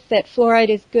 myth that fluoride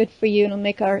is good for you and will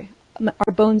make our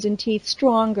bones and teeth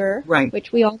stronger,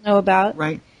 which we all know about.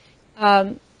 Right.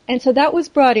 And so that was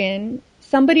brought in.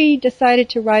 Somebody decided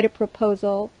to write a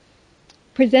proposal,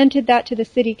 presented that to the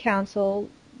city council.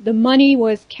 The money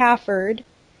was CAFR'd,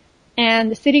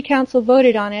 and the city council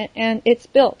voted on it, and it's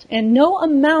built. And no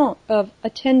amount of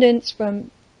attendance from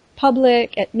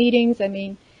public at meetings, I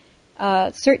mean,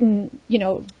 certain,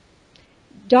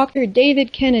 Dr.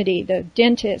 David Kennedy, the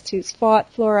dentist who's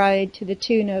fought fluoride to the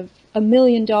tune of $1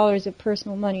 million of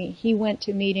personal money, he went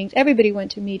to meetings. Everybody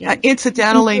went to meetings.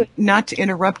 Incidentally, not to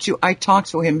interrupt you, I talked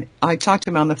to him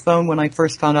on the phone when I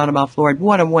first found out about fluoride.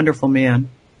 What a wonderful man.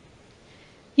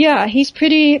 Yeah, he's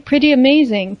pretty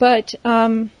amazing, but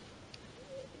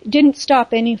didn't stop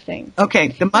anything. Okay,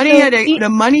 the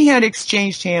money had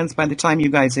exchanged hands by the time you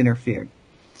guys interfered.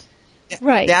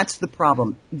 Right. That's the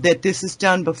problem, that this is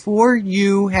done before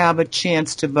you have a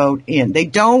chance to vote in. They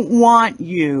don't want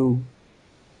you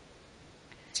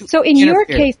to So in interfere. your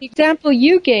case, the example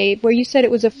you gave where you said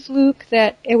it was a fluke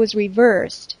that it was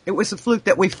reversed. It was a fluke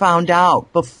that we found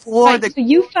out before So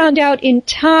you found out in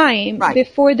time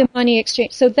before the money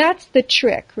exchange. So that's the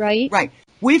trick, right? Right.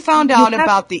 We found out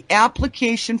about the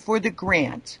application for the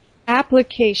grant.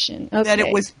 Application, okay. That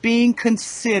it was being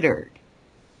considered.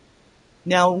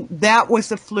 Now, that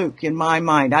was a fluke in my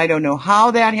mind. I don't know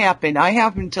how that happened. I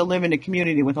happen to live in a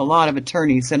community with a lot of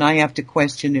attorneys, and I have to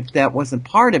question if that wasn't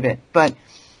part of it. But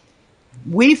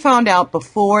we found out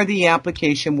before the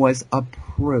application was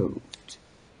approved.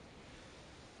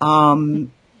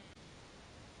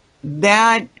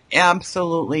 That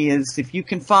absolutely is, if you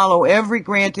can follow every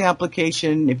grant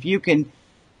application, if you can,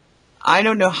 I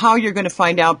don't know how you're going to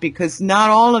find out, because not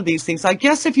all of these things, I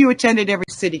guess if you attended every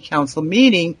city council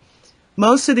meeting,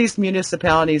 most of these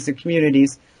municipalities or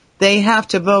communities, they have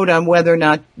to vote on whether or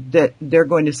not that they're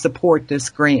going to support this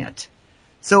grant.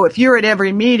 So if you're at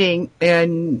every meeting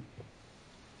and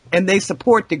they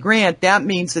support the grant, that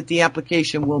means that the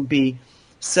application will be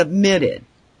submitted.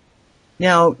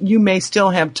 Now, you may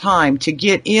still have time to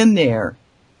get in there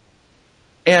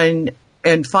and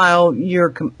file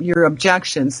your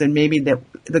objections, and maybe that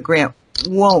the grant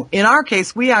won't. In our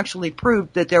case, we actually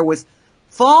proved that there was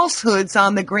falsehoods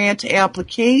on the grant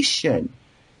application.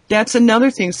 That's another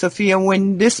thing, Sophia.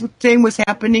 When this thing was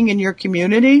happening in your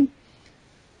community,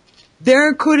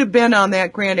 there could have been on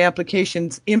that grant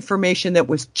application information that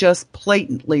was just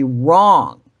patently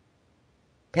wrong,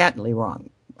 I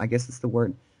guess is the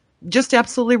word. Just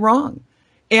absolutely wrong.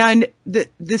 And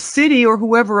the city or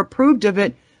whoever approved of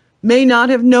it may not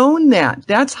have known that.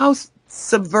 That's how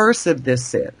subversive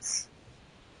this is.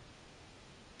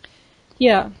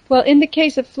 Yeah. Well, in the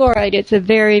case of fluoride, it's a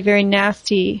very, very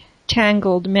nasty,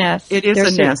 tangled mess. It is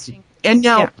a nasty. And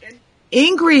now,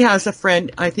 Ingrid has a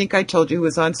friend, I think I told you, who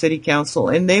was on city council,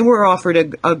 and they were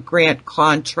offered a grant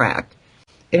contract.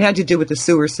 It had to do with the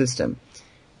sewer system.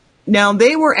 Now,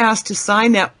 they were asked to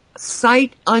sign that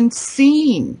sight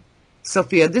unseen,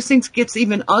 Sophia. This thing gets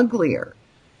even uglier.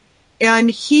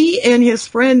 And he and his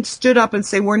friend stood up and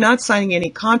said, we're not signing any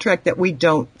contract that we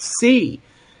don't see.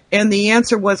 And the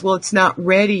answer was, well, it's not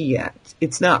ready yet.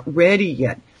 It's not ready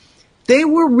yet. They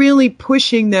were really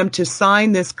pushing them to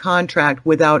sign this contract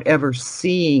without ever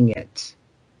seeing it.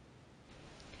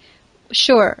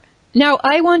 Sure. Now,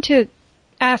 I want to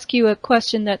ask you a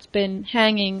question that's been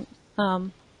hanging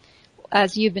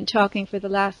as you've been talking for the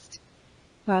last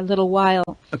little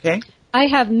while. Okay. I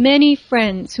have many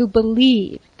friends who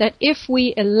believe that if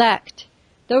we elect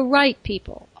the right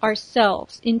people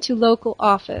ourselves into local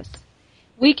office,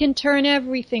 we can turn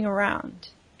everything around.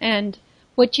 And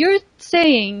what you're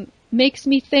saying makes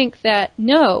me think that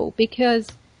no, because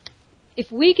if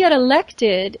we get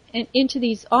elected into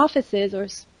these offices or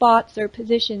spots or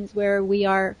positions where we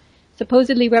are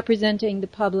supposedly representing the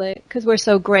public because we're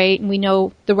so great and we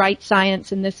know the right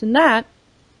science and this and that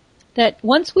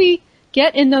once we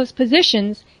get in those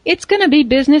positions, it's going to be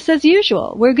business as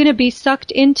usual. We're going to be sucked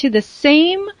into the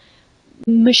same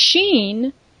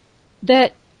machine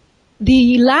that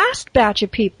the last batch of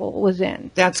people was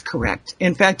in. That's correct.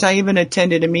 In fact, I even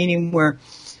attended a meeting where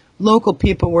local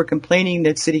people were complaining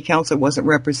that city council wasn't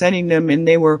representing them, and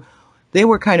they were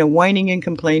kind of whining and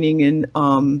complaining, and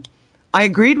I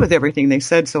agreed with everything they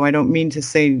said, so I don't mean to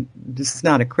say this is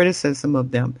not a criticism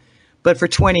of them. But for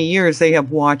 20 years, they have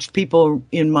watched people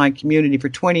in my community. For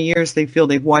 20 years, they feel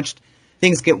they've watched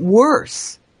things get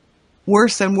worse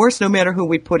and worse, no matter who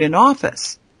we put in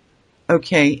office.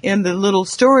 Okay, and the little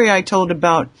story I told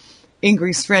about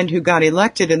Ingrid's friend who got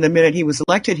elected, and the minute he was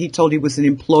elected, he told he was an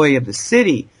employee of the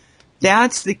city.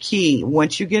 That's the key.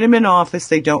 Once you get them in office,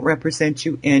 they don't represent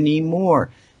you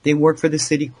anymore. They work for the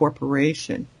city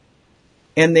corporation.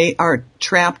 And they are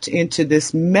trapped into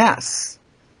this mess,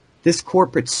 this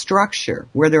corporate structure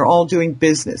where they're all doing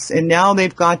business. And now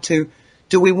they've got to,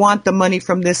 do we want the money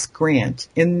from this grant?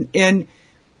 And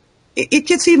it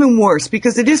gets even worse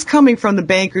because it is coming from the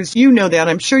bankers. You know that.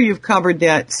 I'm sure you've covered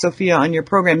that, Sophia, on your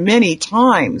program many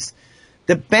times.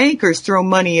 The bankers throw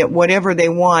money at whatever they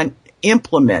want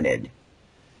implemented.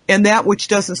 And that which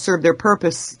doesn't serve their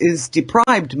purpose is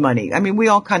deprived money. I mean, we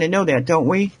all kind of know that, don't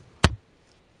we?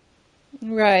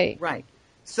 Right. Right.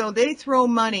 So they throw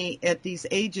money at these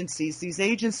agencies. These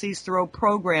agencies throw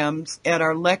programs at our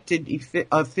elected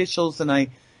officials, and I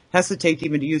hesitate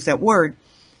even to use that word.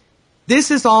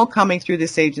 This is all coming through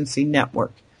this agency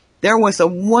network. There was a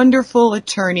wonderful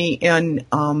attorney, and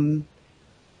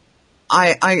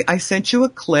I sent you a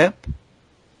clip.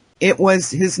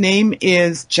 His name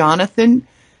is Jonathan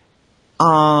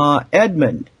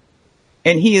Edmond,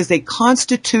 and he is a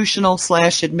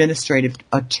constitutional/administrative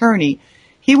attorney.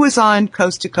 He was on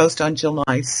Coast to Coast on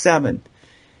July 7th,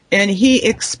 and he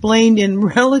explained in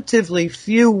relatively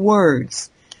few words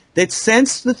that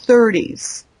since the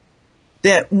 30s,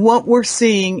 that what we're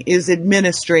seeing is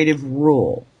administrative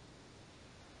rule.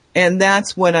 And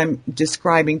that's what I'm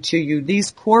describing to you.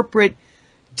 These corporate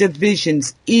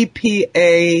divisions,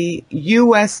 EPA,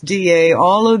 USDA,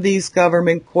 all of these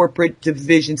government corporate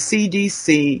divisions,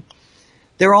 CDC,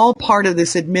 they're all part of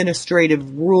this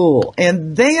administrative rule.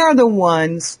 And they are the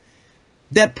ones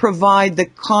that provide the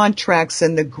contracts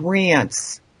and the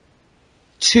grants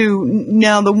to,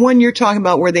 now the one you're talking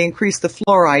about where they increased the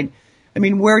fluoride, I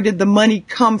mean, where did the money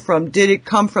come from? Did it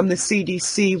come from the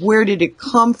CDC? Where did it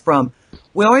come from?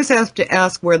 We always have to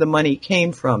ask where the money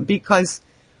came from, because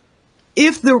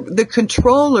if the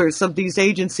controllers of these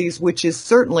agencies, which is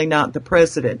certainly not the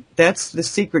president, that's the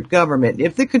secret government,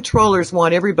 if the controllers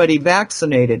want everybody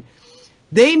vaccinated,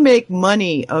 they make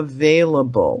money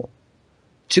available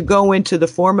to go into the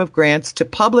form of grants to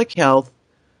public health,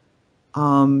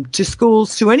 to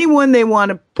schools, to anyone they want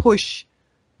to push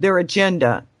their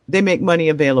agenda. They make money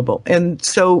available. And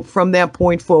so from that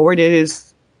point forward, it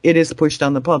is pushed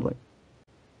on the public.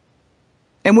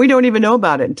 And we don't even know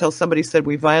about it until somebody said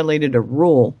we violated a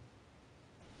rule.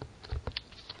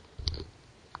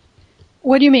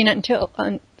 What do you mean until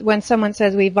when someone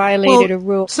says we violated a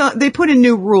rule? So they put in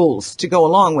new rules to go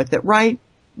along with it, right?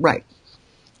 Right.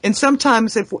 And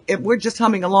sometimes if we're just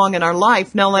humming along in our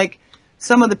life, now like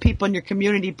some of the people in your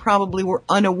community probably were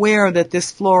unaware that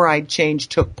this fluoride change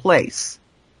took place.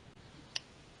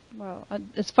 Well,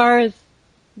 as far as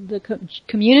the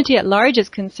community at large is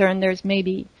concerned, there's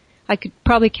maybe, I could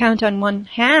probably count on one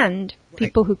hand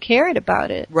people who cared about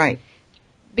it. Right.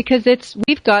 Because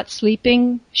we've got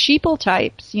sleeping sheeple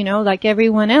types, like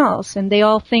everyone else, and they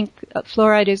all think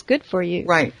fluoride is good for you.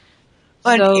 Right.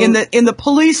 But in the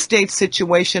police state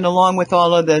situation, along with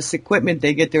all of this equipment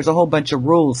they get, there's a whole bunch of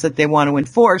rules that they want to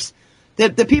enforce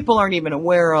that the people aren't even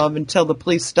aware of until the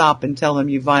police stop and tell them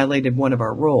you violated one of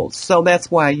our rules. So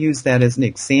that's why I use that as an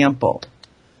example.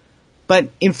 But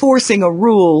enforcing a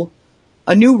rule,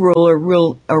 a new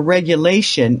rule or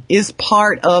regulation, is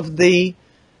part of the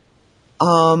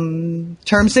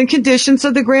terms and conditions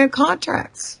of the grant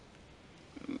contracts.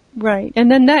 Right. And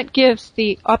then that gives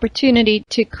the opportunity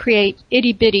to create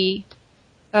itty-bitty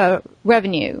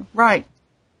revenue. Right.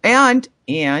 And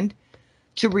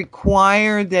to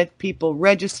require that people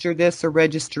register this or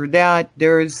register that.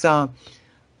 There's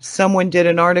someone did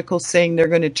an article saying they're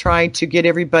going to try to get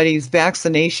everybody's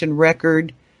vaccination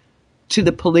record to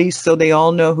the police so they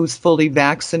all know who's fully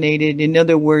vaccinated. In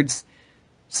other words,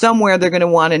 somewhere they're going to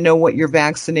want to know what your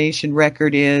vaccination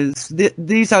record is.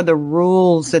 These are the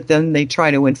rules that then they try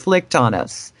to inflict on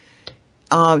us.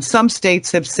 Some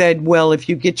states have said, well, if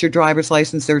you get your driver's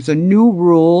license, there's a new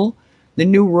rule. The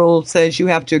new rule says you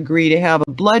have to agree to have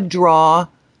a blood draw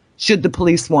should the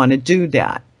police want to do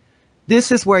that.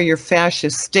 This is where your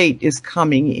fascist state is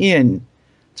coming in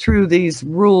through these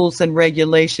rules and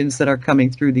regulations that are coming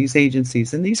through these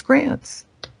agencies and these grants.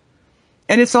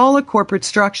 And it's all a corporate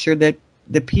structure that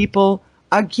the people,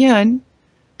 again,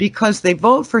 because they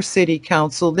vote for city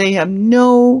council, they have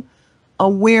no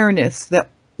awareness that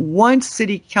once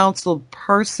city council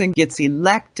person gets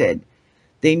elected,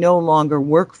 they no longer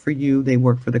work for you, they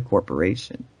work for the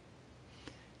corporation.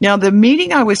 Now, the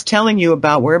meeting I was telling you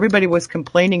about where everybody was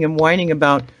complaining and whining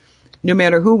about no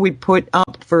matter who we put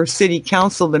up for city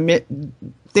council,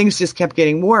 things just kept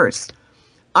getting worse.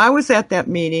 I was at that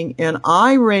meeting and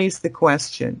I raised the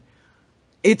question.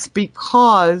 I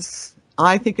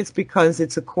think it's because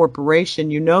it's a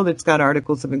corporation. You know that's got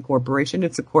articles of incorporation.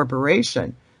 It's a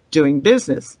corporation doing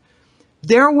business.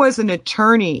 There was an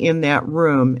attorney in that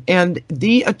room, and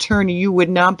the attorney, you would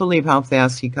not believe how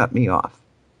fast he cut me off.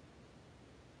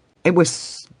 It was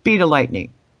speed of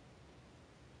lightning.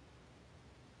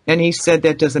 And he said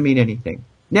that doesn't mean anything.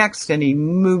 Next, and he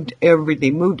moved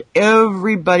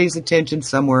everybody's attention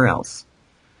somewhere else.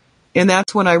 And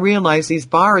that's when I realized these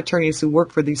bar attorneys who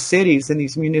work for these cities and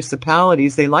these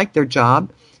municipalities, they like their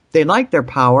job, they like their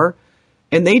power,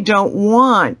 and they don't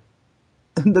want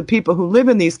the people who live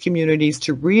in these communities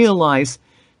to realize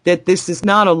that this is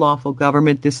not a lawful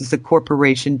government, this is a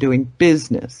corporation doing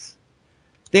business.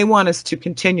 They want us to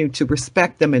continue to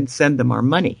respect them and send them our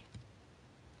money.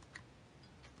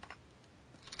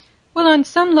 Well, on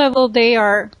some level, they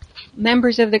are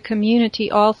members of the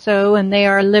community also, and they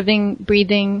are living,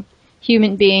 breathing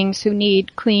human beings who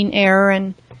need clean air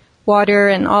and water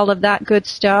and all of that good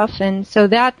stuff. And so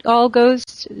that all goes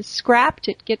scrapped.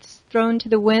 It gets thrown to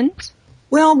the wind.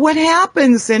 Well, what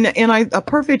happens, a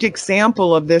perfect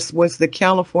example of this was the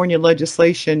California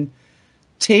legislation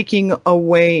taking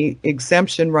away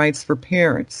exemption rights for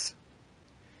parents.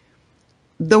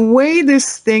 The way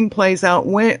this thing plays out,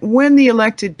 when the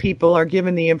elected people are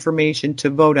given the information to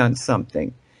vote on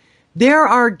something, There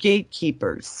are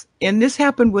gatekeepers, and this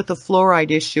happened with the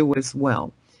fluoride issue as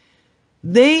well.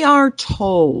 They are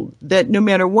told that no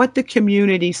matter what the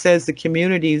community says the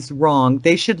community is wrong,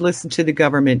 they should listen to the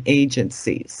government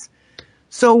agencies.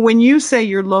 So when you say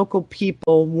your local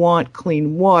people want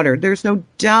clean water, there's no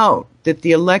doubt that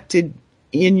the elected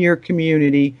in your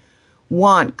community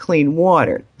want clean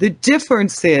water. The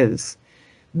difference is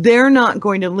they're not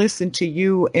going to listen to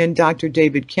you and Dr.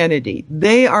 David Kennedy.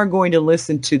 They are going to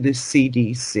listen to the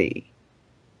CDC.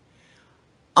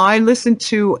 I listened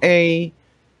to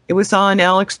it was on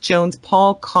Alex Jones.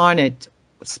 Paul Connett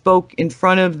spoke in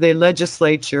front of the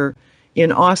legislature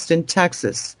in Austin,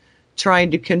 Texas,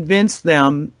 trying to convince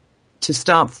them to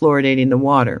stop fluoridating the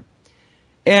water.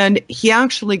 And he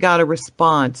actually got a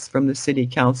response from the city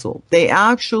council. They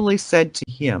actually said to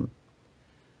him,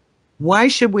 why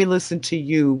should we listen to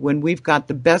you when we've got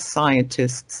the best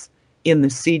scientists in the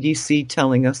CDC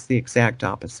telling us the exact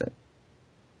opposite?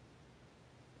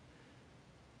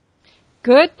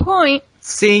 Good point.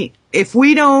 See, if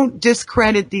we don't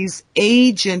discredit these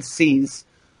agencies,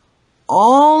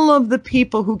 all of the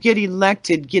people who get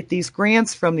elected get these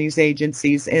grants from these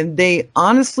agencies, and they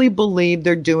honestly believe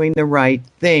they're doing the right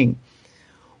thing.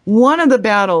 One of the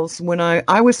battles when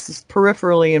I was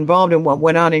peripherally involved in what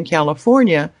went on in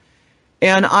California,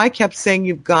 and I kept saying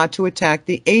you've got to attack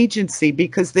the agency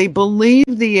because they believe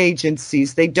the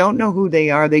agencies. They don't know who they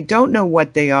are. They don't know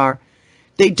what they are.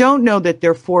 They don't know that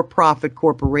they're for-profit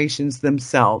corporations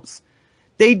themselves.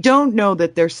 They don't know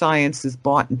that their science is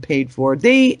bought and paid for.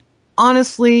 They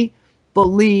honestly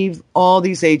believe all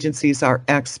these agencies are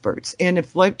experts. And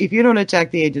if you don't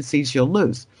attack the agencies, you'll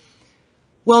lose.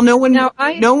 Well, no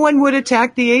one would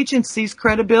attack the agency's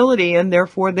credibility, and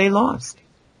therefore they lost.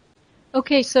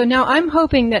 Okay, so now I'm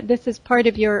hoping that this is part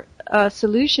of your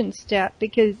solution step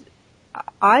because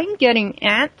I'm getting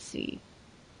antsy.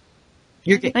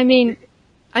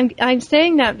 I'm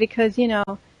saying that because,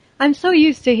 I'm so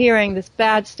used to hearing this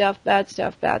bad stuff, bad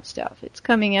stuff, bad stuff. It's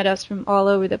coming at us from all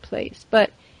over the place.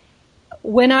 But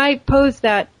when I posed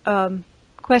that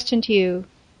question to you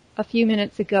a few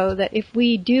minutes ago, that if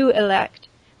we do elect,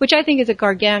 which I think is a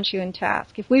gargantuan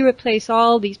task, if we replace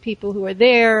all these people who are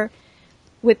there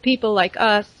with people like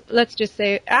us, let's just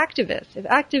say activists. If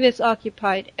activists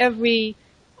occupied every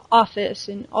office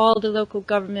in all the local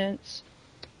governments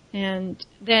and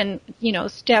then,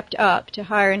 stepped up to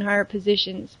higher and higher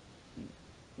positions,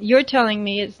 you're telling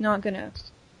me it's not going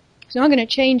to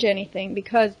change anything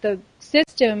because the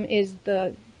system is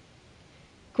the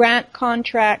grant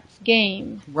contracts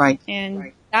game. Right.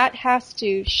 And that has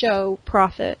to show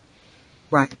profit.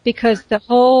 Right. Because the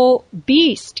whole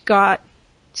beast got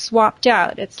swapped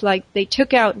out. It's like they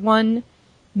took out one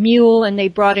mule and they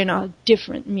brought in a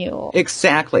different mule.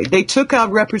 Exactly. They took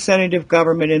out representative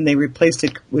government and they replaced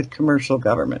it with commercial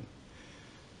government.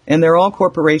 And they're all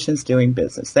corporations doing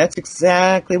business. That's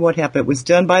exactly what happened. It was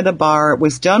done by the bar. It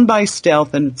was done by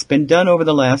stealth, and it's been done over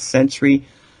the last century,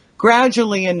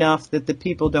 gradually enough that the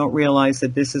people don't realize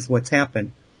that this is what's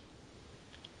happened.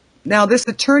 Now, this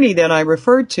attorney that I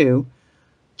referred to,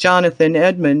 Jonathan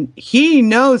Edmond, he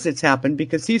knows it's happened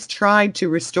because he's tried to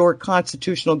restore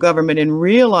constitutional government and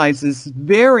realizes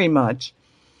very much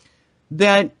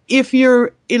that if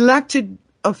your elected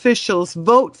officials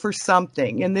vote for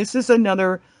something, and this is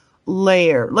another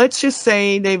layer, let's just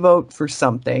say they vote for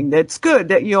something that's good,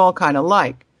 that you all kind of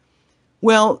like.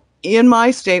 Well, in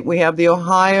my state, we have the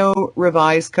Ohio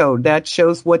Revised Code. That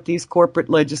shows what these corporate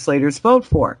legislators vote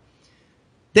for.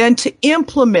 Then to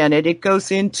implement it, it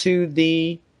goes into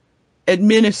the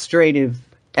administrative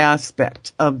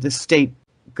aspect of the state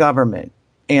government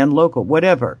and local,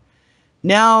 whatever.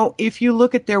 Now, if you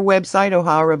look at their website,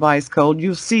 Ohio Revised Code,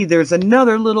 you'll see there's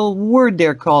another little word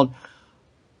there called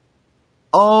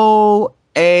OAC.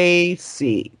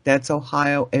 That's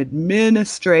Ohio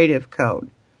Administrative Code.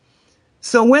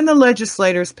 So when the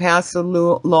legislators pass a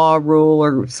law, rule,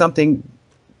 or something,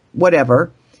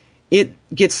 whatever, it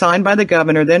gets signed by the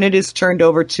governor, then it is turned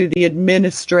over to the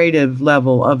administrative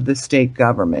level of the state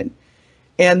government.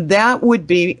 And that would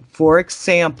be, for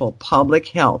example, public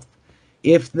health.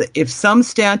 If some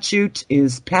statute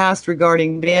is passed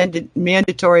regarding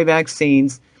mandatory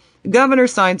vaccines, the governor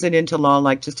signs it into law,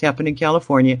 like just happened in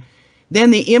California.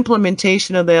 Then the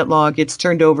implementation of that law gets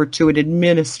turned over to an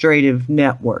administrative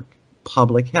network,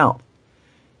 public health.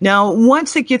 Now,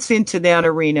 once it gets into that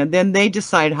arena, then they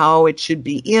decide how it should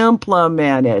be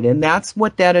implemented. And that's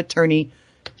what that attorney,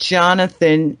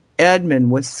 Jonathan Edmond,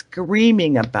 was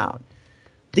screaming about.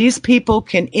 These people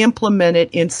can implement it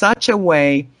in such a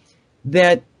way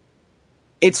that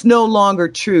it's no longer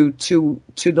true to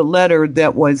the letter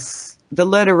that was the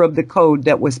letter of the code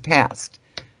that was passed.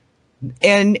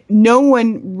 And no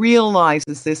one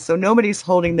realizes this, so nobody's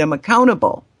holding them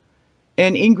accountable.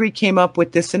 And Ingrid came up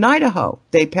with this in Idaho.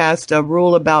 They passed a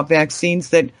rule about vaccines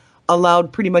that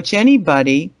allowed pretty much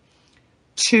anybody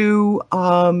to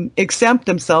exempt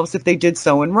themselves if they did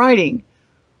so in writing.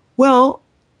 Well,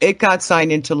 it got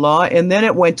signed into law, and then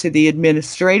it went to the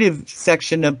administrative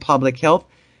section of public health.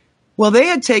 Well, they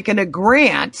had taken a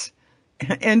grant,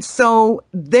 and so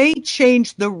they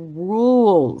changed the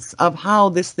rules of how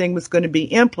this thing was going to be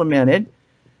implemented.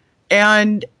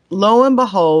 And lo and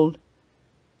behold,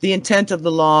 the intent of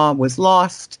the law was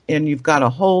lost, and you've got a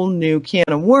whole new can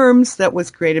of worms that was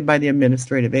created by the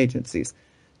administrative agencies.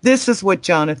 This is what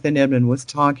Jonathan Edmond was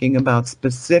talking about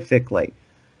specifically,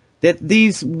 that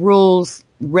these rules,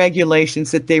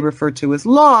 regulations that they refer to as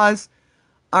laws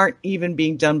aren't even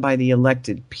being done by the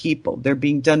elected people. They're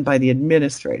being done by the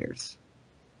administrators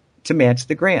to match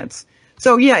the grants.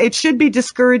 So, yeah, it should be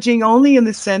discouraging only in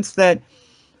the sense that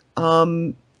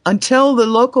until the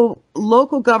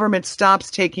local government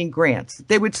stops taking grants,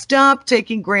 they would stop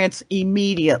taking grants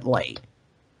immediately.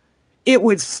 It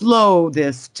would slow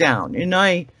this down.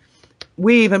 And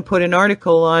we even put an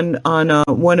article on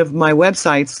one of my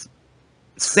websites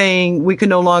saying we can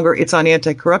no longer, it's on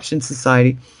Anti-Corruption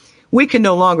Society, we can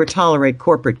no longer tolerate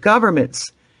corporate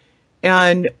governments.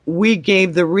 And we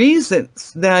gave the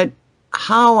reasons that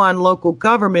how on local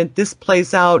government this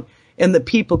plays out and the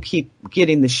people keep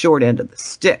getting the short end of the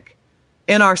stick.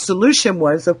 And our solution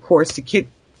was, of course, to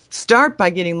start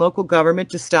by getting local government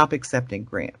to stop accepting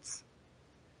grants.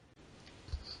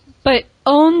 But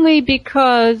only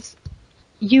because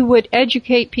you would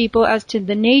educate people as to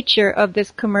the nature of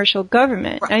this commercial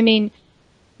government. Right. I mean...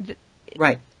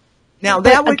 Right. Now,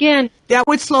 that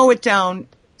would slow it down.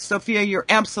 Sophia, you're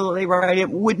absolutely right. It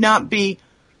would not be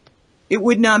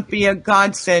a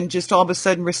godsend just all of a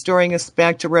sudden restoring us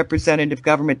back to representative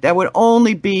government. That would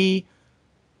only be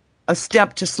a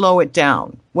step to slow it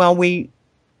down while we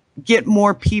get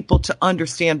more people to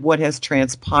understand what has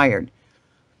transpired.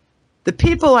 The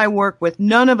people I work with,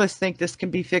 none of us think this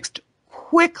can be fixed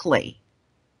quickly.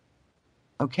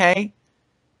 Okay?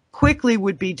 Quickly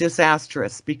would be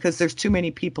disastrous because there's too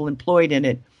many people employed in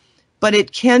it. But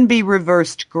it can be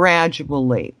reversed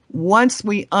gradually. Once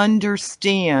we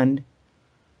understand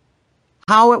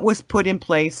how it was put in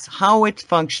place, how it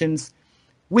functions,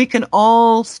 we can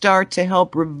all start to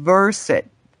help reverse it.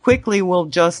 Quickly will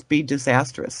just be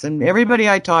disastrous. And everybody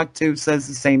I talk to says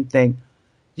the same thing.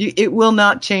 It will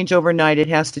not change overnight. It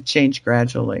has to change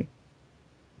gradually.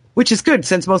 Which is good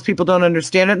since most people don't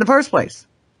understand it in the first place.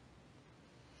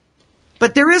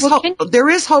 But there is hope. There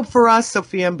is hope for us,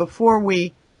 Sophia, and before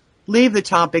we leave the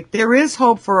topic, there is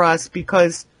hope for us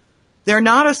because they're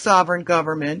not a sovereign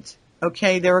government.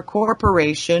 Okay, they're a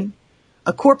corporation.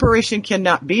 A corporation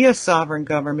cannot be a sovereign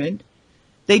government.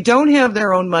 They don't have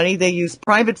their own money. They use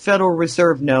private Federal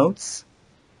Reserve notes.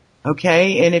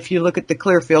 Okay, and if you look at the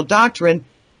Clearfield Doctrine,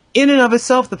 in and of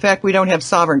itself, the fact we don't have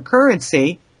sovereign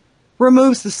currency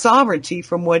removes the sovereignty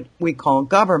from what we call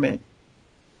government.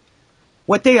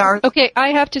 What they are. Okay, I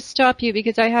have to stop you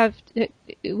because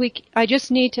I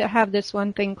just need to have this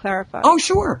one thing clarified. Oh,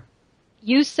 sure.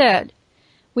 You said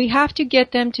we have to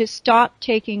get them to stop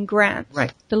taking grants,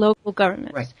 right. The local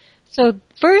governments. Right. So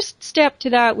first step to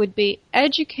that would be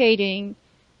educating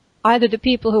either the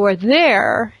people who are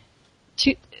there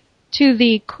to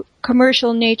the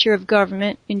commercial nature of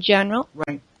government in general,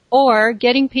 right, or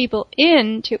getting people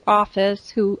into office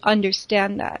who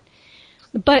understand that.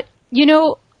 But, you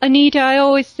know, Anita, I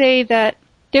always say that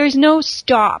there's no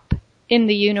stop in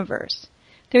the universe.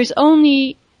 There's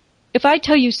only, if I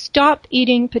tell you stop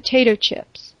eating potato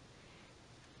chips,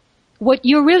 what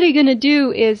you're really going to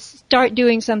do is start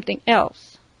doing something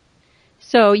else.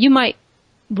 So you might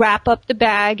wrap up the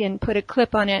bag and put a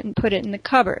clip on it and put it in the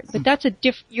cupboard. But that's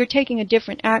you're taking a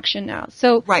different action now.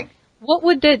 So right. What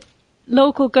would the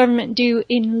local government do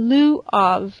in lieu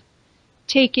of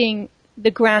taking the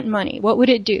grant money? What would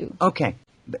it do? Okay.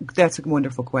 That's a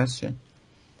wonderful question.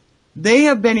 They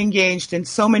have been engaged in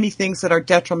so many things that are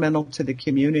detrimental to the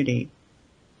community.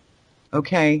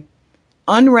 Okay?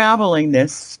 Unraveling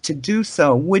this to do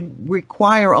so would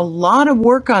require a lot of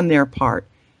work on their part.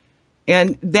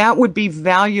 And that would be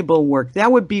valuable work.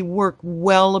 That would be work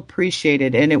well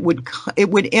appreciated. And it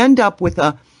would end up with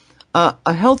a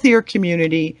healthier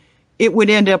community. It would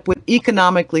end up with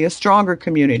economically a stronger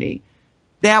community.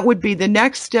 That would be the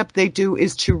next step they do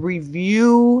is to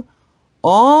review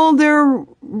all their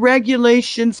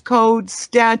regulations, codes,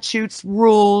 statutes,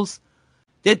 rules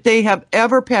that they have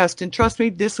ever passed. And trust me,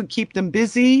 this would keep them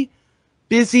busy,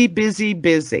 busy, busy,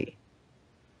 busy.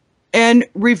 and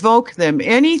revoke them.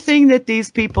 Anything that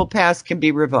these people pass can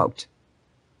be revoked.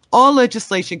 All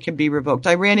legislation can be revoked.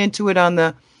 I ran into it on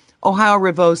the Ohio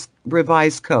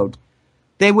Revised Code.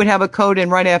 They would have a code, and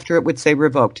right after it would say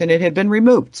revoked, and it had been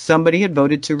removed. Somebody had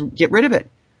voted to get rid of it.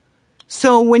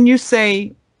 So when you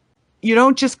say you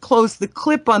don't just close the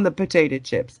clip on the potato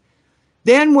chips,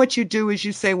 then what you do is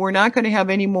you say, we're not going to have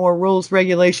any more rules,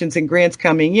 regulations, and grants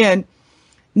coming in.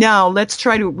 Now let's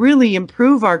try to really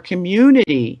improve our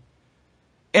community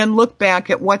and look back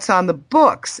at what's on the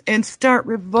books and start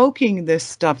revoking this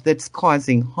stuff that's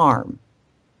causing harm.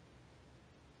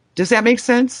 Does that make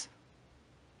sense?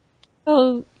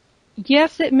 So,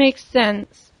 yes, it makes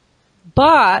sense,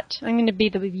 but I'm going to be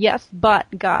the yes, but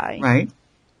guy. Right.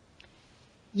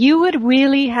 You would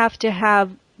really have to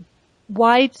have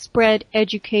widespread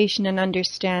education and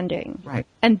understanding. Right.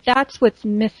 And that's what's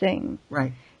missing.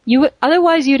 Right.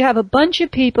 Otherwise you'd have a bunch of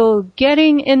people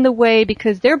getting in the way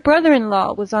because their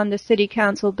brother-in-law was on the city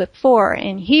council before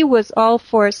and he was all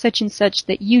for such and such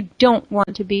that you don't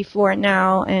want to be for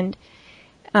now, and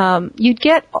you'd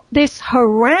get this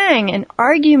harangue and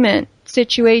argument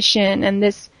situation and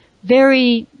this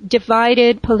very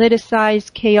divided,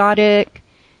 politicized, chaotic,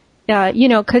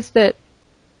 because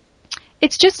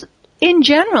it's just, in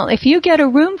general, if you get a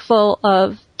room full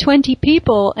of 20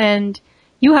 people and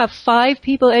you have 5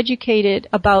 people educated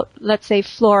about, let's say,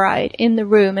 fluoride in the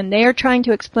room, and they are trying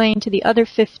to explain to the other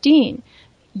 15,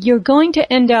 you're going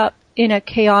to end up in a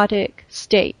chaotic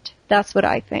state. That's what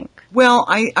I think. Well,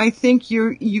 I think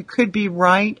you could be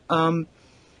right.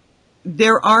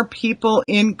 There are people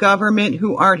in government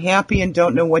who aren't happy and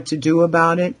don't know what to do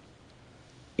about it.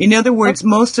 In other words,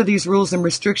 most of these rules and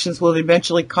restrictions will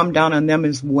eventually come down on them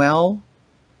as well.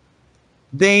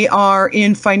 They are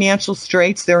in financial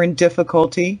straits. They're in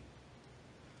difficulty.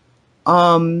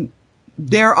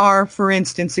 There are, for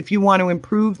instance, if you want to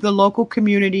improve the local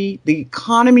community, the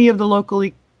economy of the local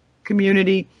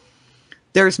community,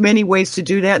 there's many ways to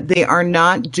do that. They are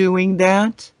not doing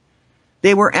that.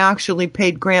 They were actually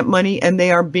paid grant money and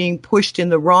they are being pushed in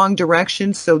the wrong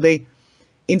direction. So they,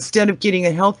 instead of getting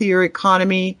a healthier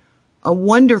economy, a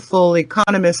wonderful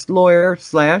economist lawyer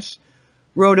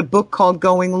 / wrote a book called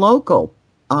Going Local.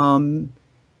 And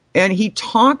he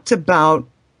talked about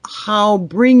how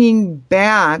bringing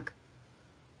back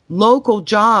local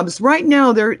jobs, right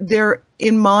now they're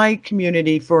in my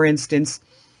community, for instance,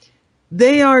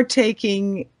 they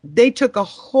took a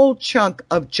whole chunk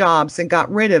of jobs and got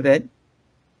rid of it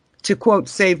to, quote,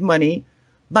 save money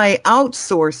by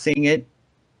outsourcing it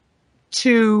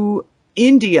to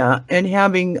India and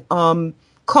having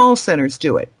call centers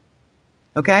do it.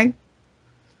 Okay?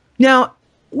 Now,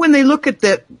 when they look at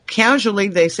that casually,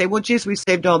 they say, well, geez, we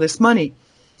saved all this money.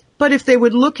 But if they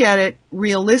would look at it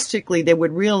realistically, they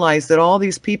would realize that all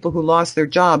these people who lost their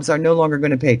jobs are no longer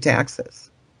going to pay taxes.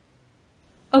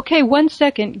 Okay, 1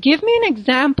 second. Give me an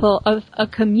example of a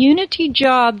community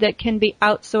job that can be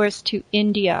outsourced to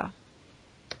India.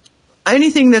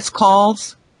 Anything that's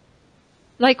calls.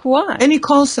 Like what? Any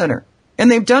call center. And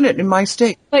they've done it in my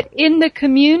state. But in the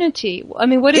community, I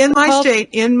mean, what is in it my called? state,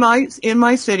 in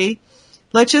my city,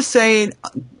 let's just say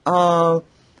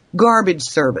garbage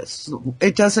service.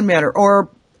 It doesn't matter.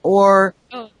 Or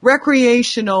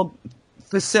recreational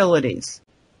facilities.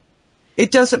 It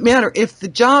doesn't matter. If the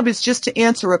job is just to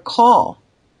answer a call.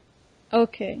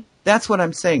 Okay. That's what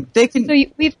I'm saying. They can. So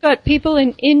we've got people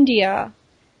in India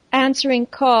answering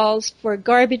calls for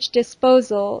garbage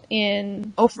disposal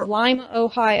in Lima,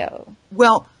 Ohio.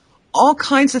 Well, all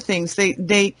kinds of things.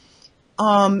 They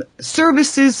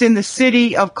services in the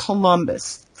city of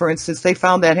Columbus, for instance, they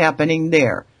found that happening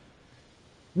there.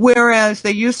 Whereas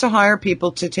they used to hire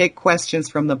people to take questions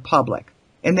from the public.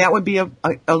 And that would be a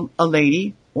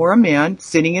lady or a man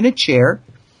sitting in a chair,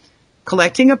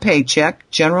 collecting a paycheck,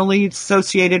 generally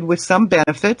associated with some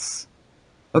benefits.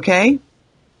 Okay?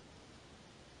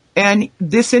 And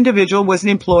this individual was an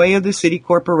employee of the city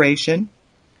corporation.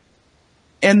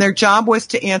 And their job was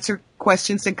to answer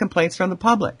questions and complaints from the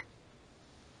public.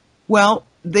 Well,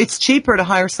 it's cheaper to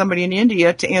hire somebody in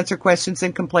India to answer questions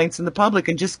and complaints in the public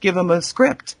and just give them a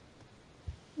script.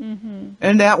 Mm-hmm.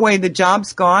 And that way the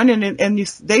job's gone and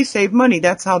they save money.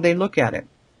 That's how they look at it.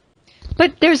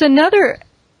 But there's another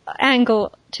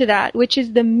angle to that, which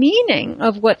is the meaning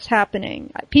of what's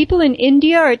happening. People in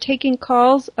India are taking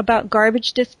calls about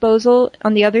garbage disposal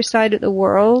on the other side of the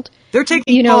world. They're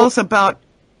taking calls about,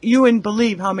 you wouldn't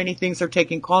believe how many things they're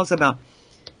taking calls about.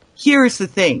 Here's the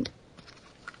thing.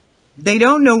 They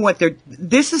don't know what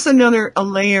this is a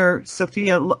layer,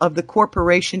 Sophia, of the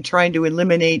corporation trying to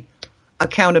eliminate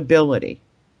accountability.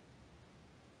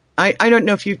 I don't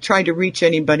know if you've tried to reach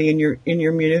anybody in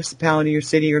your municipality or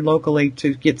city or locally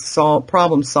to get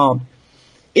problem solved.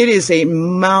 It is a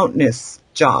mountainous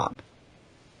job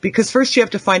because first you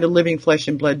have to find a living flesh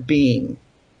and blood being.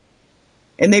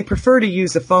 And they prefer to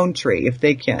use a phone tree if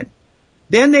they can.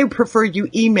 Then they prefer you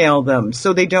email them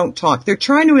so they don't talk. They're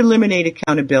trying to eliminate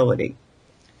accountability.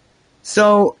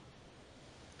 So,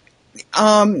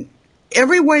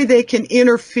 every way they can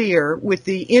interfere with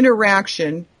the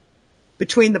interaction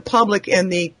between the public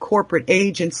and the corporate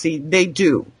agency, they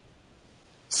do.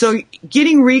 So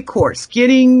getting recourse,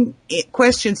 getting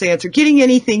questions answered, getting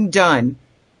anything done,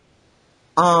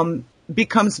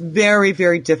 becomes very,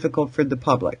 very difficult for the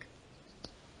public.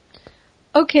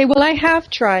 Okay, well, I have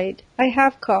tried. I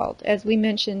have called, as we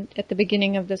mentioned at the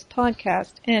beginning of this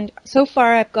podcast, and so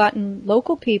far I've gotten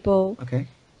local people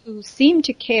who seem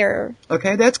to care.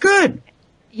 Okay, that's good.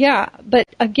 Yeah, but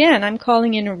again, I'm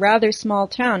calling in a rather small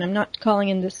town. I'm not calling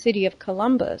in the city of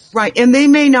Columbus. Right, and they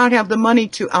may not have the money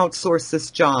to outsource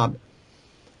this job.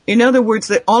 In other words,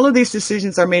 that all of these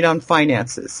decisions are made on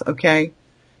finances, okay?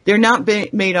 They're not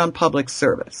made on public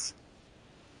service.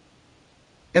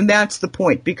 And that's the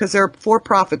point, because they're a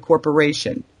for-profit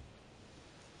corporation.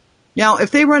 Now,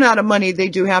 if they run out of money, they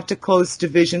do have to close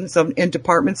divisions and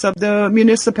departments of the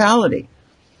municipality.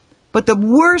 But the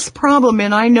worst problem,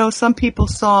 and I know some people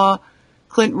saw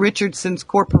Clint Richardson's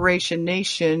Corporation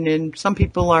Nation, and some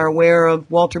people are aware of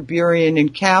Walter Burien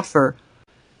and CAFR.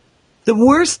 The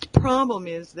worst problem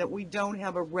is that we don't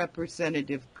have a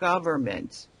representative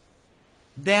government.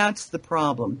 That's the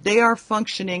problem. They are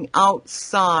functioning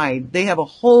outside. They have a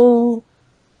whole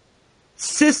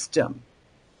system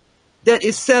that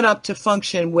is set up to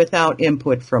function without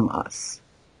input from us.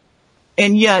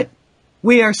 And yet,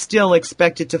 we are still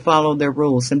expected to follow their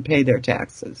rules and pay their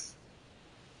taxes.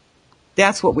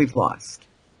 That's what we've lost.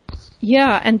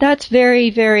 Yeah, and that's very,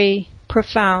 very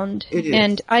profound. It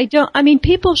is. And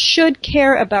people should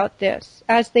care about this,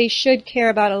 as they should care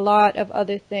about a lot of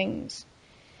other things.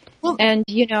 Well, and,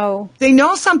 they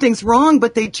know something's wrong,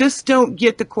 but they just don't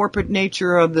get the corporate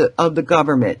nature of the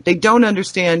government. They don't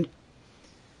understand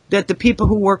that the people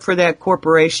who work for that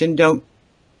corporation don't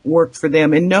work for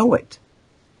them and know it.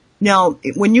 Now,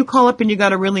 when you call up and you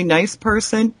got a really nice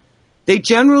person, they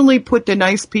generally put the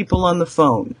nice people on the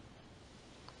phone.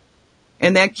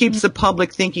 And that keeps the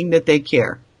public thinking that they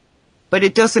care. But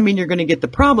it doesn't mean you're going to get the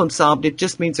problem solved. It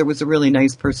just means there was a really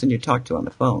nice person you talked to on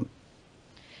the phone.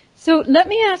 So let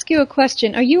me ask you a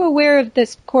question. Are you aware of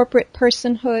this corporate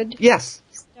personhood? Yes.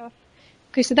 Stuff?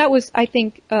 Okay, so that was, I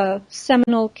think, a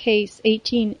seminal case,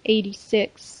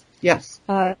 1886. Yes.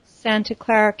 Santa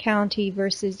Clara County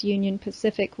versus Union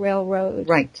Pacific Railroad.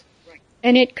 Right.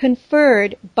 And it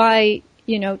conferred by,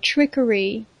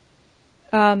 trickery,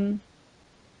 the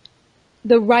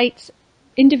rights,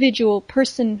 individual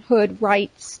personhood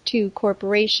rights to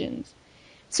corporations.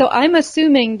 So I'm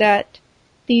assuming that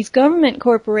these government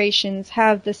corporations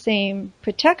have the same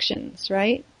protections,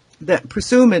 right? That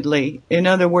presumably, in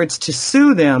other words, to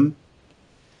sue them,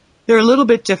 they're a little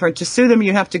bit different. To sue them,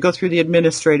 you have to go through the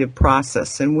administrative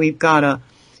process. And we've got an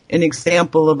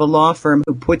example of a law firm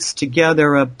who puts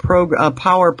together a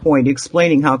PowerPoint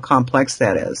explaining how complex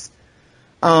that is.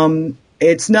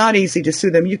 It's not easy to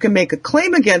sue them. You can make a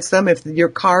claim against them if your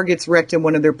car gets wrecked in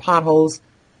one of their potholes.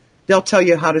 They'll tell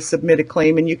you how to submit a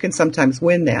claim, and you can sometimes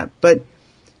win that. But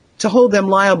to hold them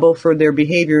liable for their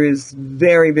behavior is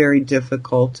very, very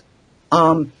difficult.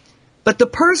 But the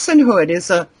personhood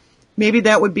is maybe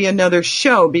that would be another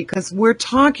show, because we're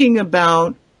talking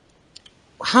about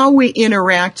how we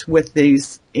interact with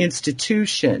these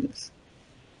institutions.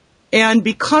 And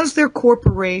because they're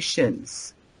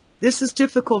corporations, this is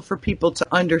difficult for people to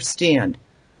understand.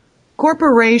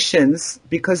 Corporations,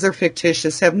 because they're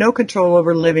fictitious, have no control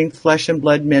over living flesh and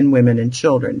blood men, women, and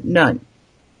children. None.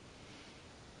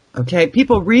 Okay,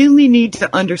 people really need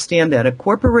to understand that. A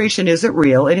corporation isn't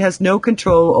real. It has no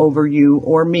control over you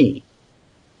or me.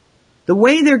 The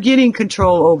way they're getting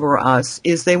control over us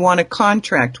is they want to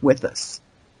contract with us.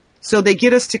 So they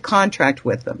get us to contract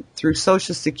with them through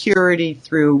Social Security,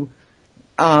 through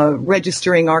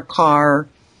registering our car,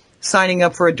 signing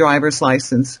up for a driver's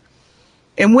license.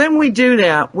 And when we do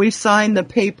that, we sign the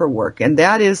paperwork, and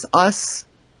that is us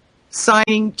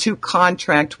signing to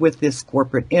contract with this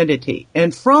corporate entity.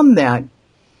 And from that,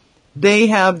 they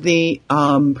have the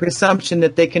presumption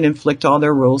that they can inflict all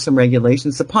their rules and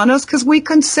regulations upon us because we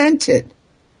consented.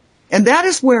 And that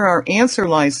is where our answer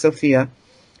lies, Sophia,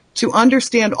 to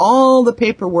understand all the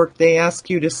paperwork they ask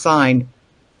you to sign.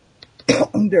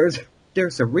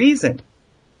 There's a reason.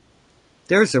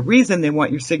 There's a reason they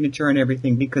want your signature and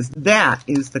everything, because that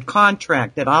is the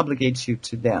contract that obligates you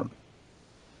to them.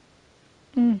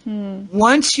 Mm-hmm.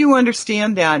 Once you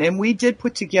understand that, and we did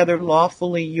put together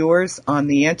Lawfully Yours on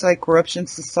the Anti-Corruption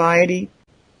Society.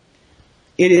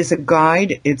 It is a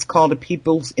guide. It's called a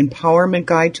People's Empowerment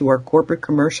Guide to Our Corporate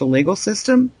Commercial Legal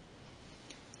System.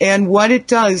 And what it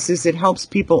does is it helps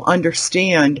people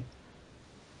understand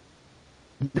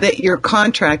that you're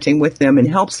contracting with them, and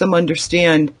helps them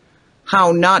understand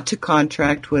how not to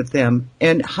contract with them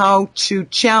and how to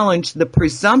challenge the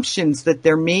presumptions that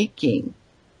they're making,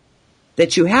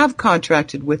 that you have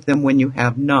contracted with them when you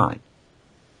have not.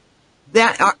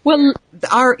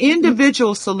 Our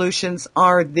individual solutions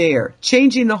are there.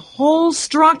 Changing the whole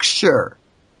structure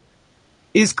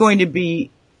is going to be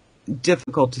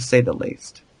difficult, to say the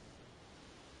least.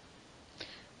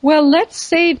 Well, let's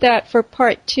save that for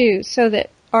part 2 so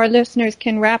that our listeners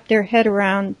can wrap their head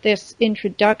around this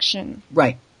introduction.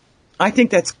 Right. I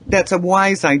think that's a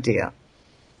wise idea.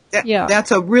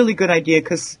 That's a really good idea,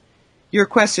 because your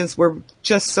questions were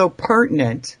just so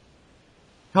pertinent,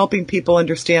 helping people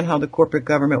understand how the corporate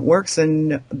government works,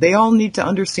 and they all need to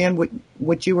understand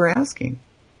what you were asking.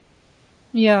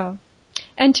 Yeah.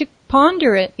 And to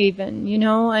ponder it even,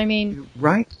 I mean.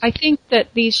 Right. I think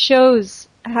that these shows,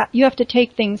 you have to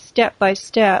take things step by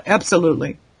step.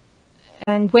 Absolutely.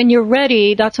 And when you're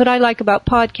ready, that's what I like about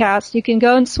podcasts. You can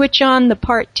go and switch on the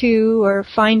part 2 or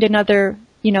find another,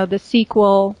 the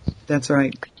sequel. That's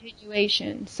right.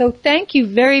 Continuation. So thank you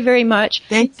very, very much.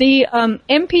 Thanks. The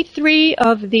MP3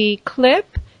 of the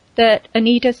clip that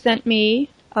Anita sent me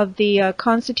of the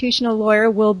constitutional lawyer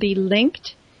will be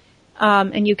linked,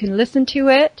 and you can listen to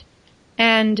it.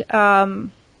 And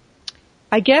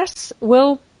I guess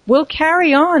we'll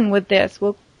carry on with this.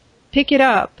 We'll pick it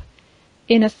up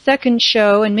in a second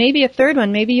show, and maybe a third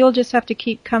one. Maybe you'll just have to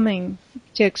keep coming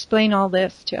to explain all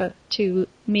this to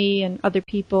me and other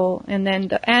people. And then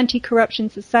the Anti-Corruption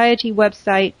Society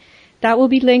website, that will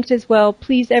be linked as well.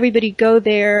 Please, everybody, go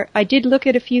there. I did look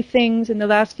at a few things in the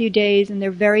last few days, and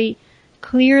they're very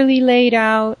clearly laid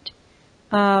out.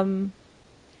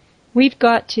 We've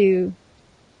got to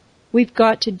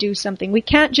do something. We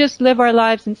can't just live our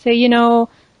lives and say,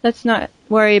 let's not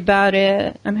worry about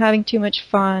it. I'm having too much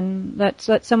fun. Let's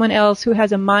let someone else who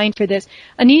has a mind for this.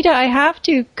 Anita, I have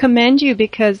to commend you,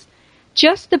 because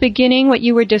just the beginning, what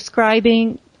you were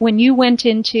describing, when you went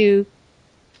into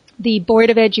the Board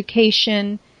of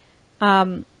Education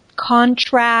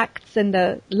contracts and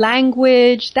the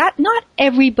language, that not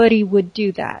everybody would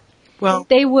do that. Well,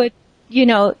 they would,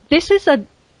 this is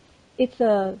it's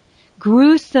a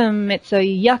gruesome, it's a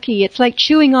yucky, it's like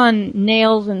chewing on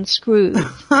nails and screws.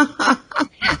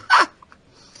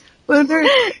 Well,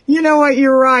 you know what,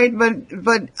 you're right,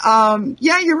 but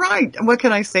yeah, you're right. What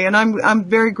can I say? And I'm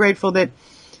very grateful that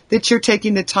you're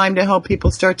taking the time to help people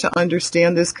start to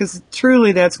understand this, because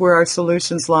truly that's where our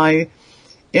solutions lie.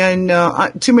 And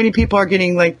too many people are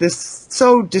getting like this,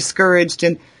 so discouraged,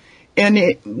 and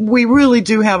we really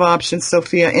do have options,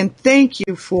 Sophia. And thank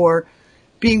you for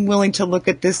being willing to look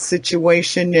at this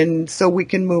situation, and so we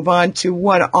can move on to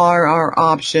what are our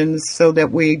options so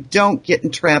that we don't get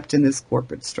entrapped in this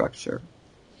corporate structure.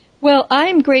 Well,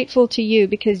 I'm grateful to you,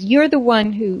 because you're the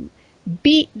one who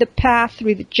beat the path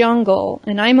through the jungle,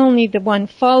 and I'm only the one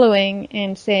following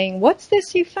and saying, what's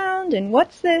this you found, and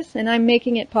what's this? And I'm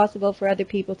making it possible for other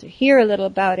people to hear a little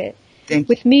about it. Thank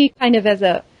you. With me kind of as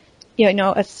a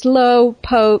slow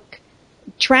poke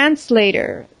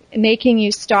translator, making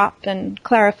you stop and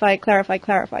clarify,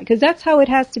 because that's how it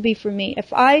has to be for me.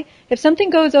 If something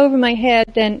goes over my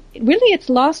head, then really it's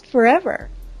lost forever.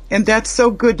 And that's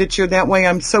so good that you're that way.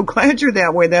 I'm so glad you're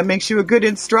that way. That makes you a good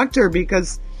instructor,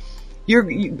 because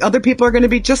other people are going to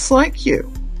be just like you.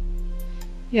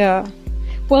 Yeah.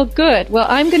 Well, good. Well,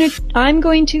 I'm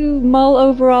going to mull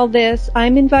over all this.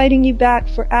 I'm inviting you back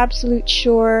for absolute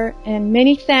sure, and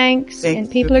many thanks. Thanks. And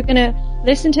people are going to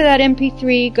listen to that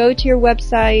MP3, go to your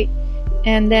website,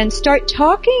 and then start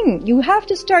talking. You have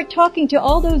to start talking to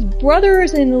all those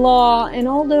brothers-in-law and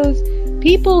all those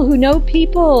people who know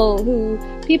people who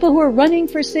are running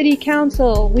for city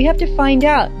council. We have to find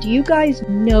out. Do you guys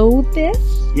know this?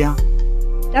 Yeah.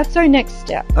 That's our next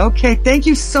step. Okay. Thank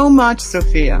you so much,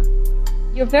 Sophia.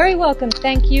 You're very welcome.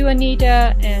 Thank you,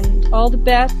 Anita, and all the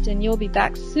best, and you'll be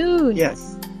back soon.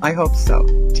 Yes, I hope so.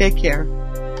 Take care.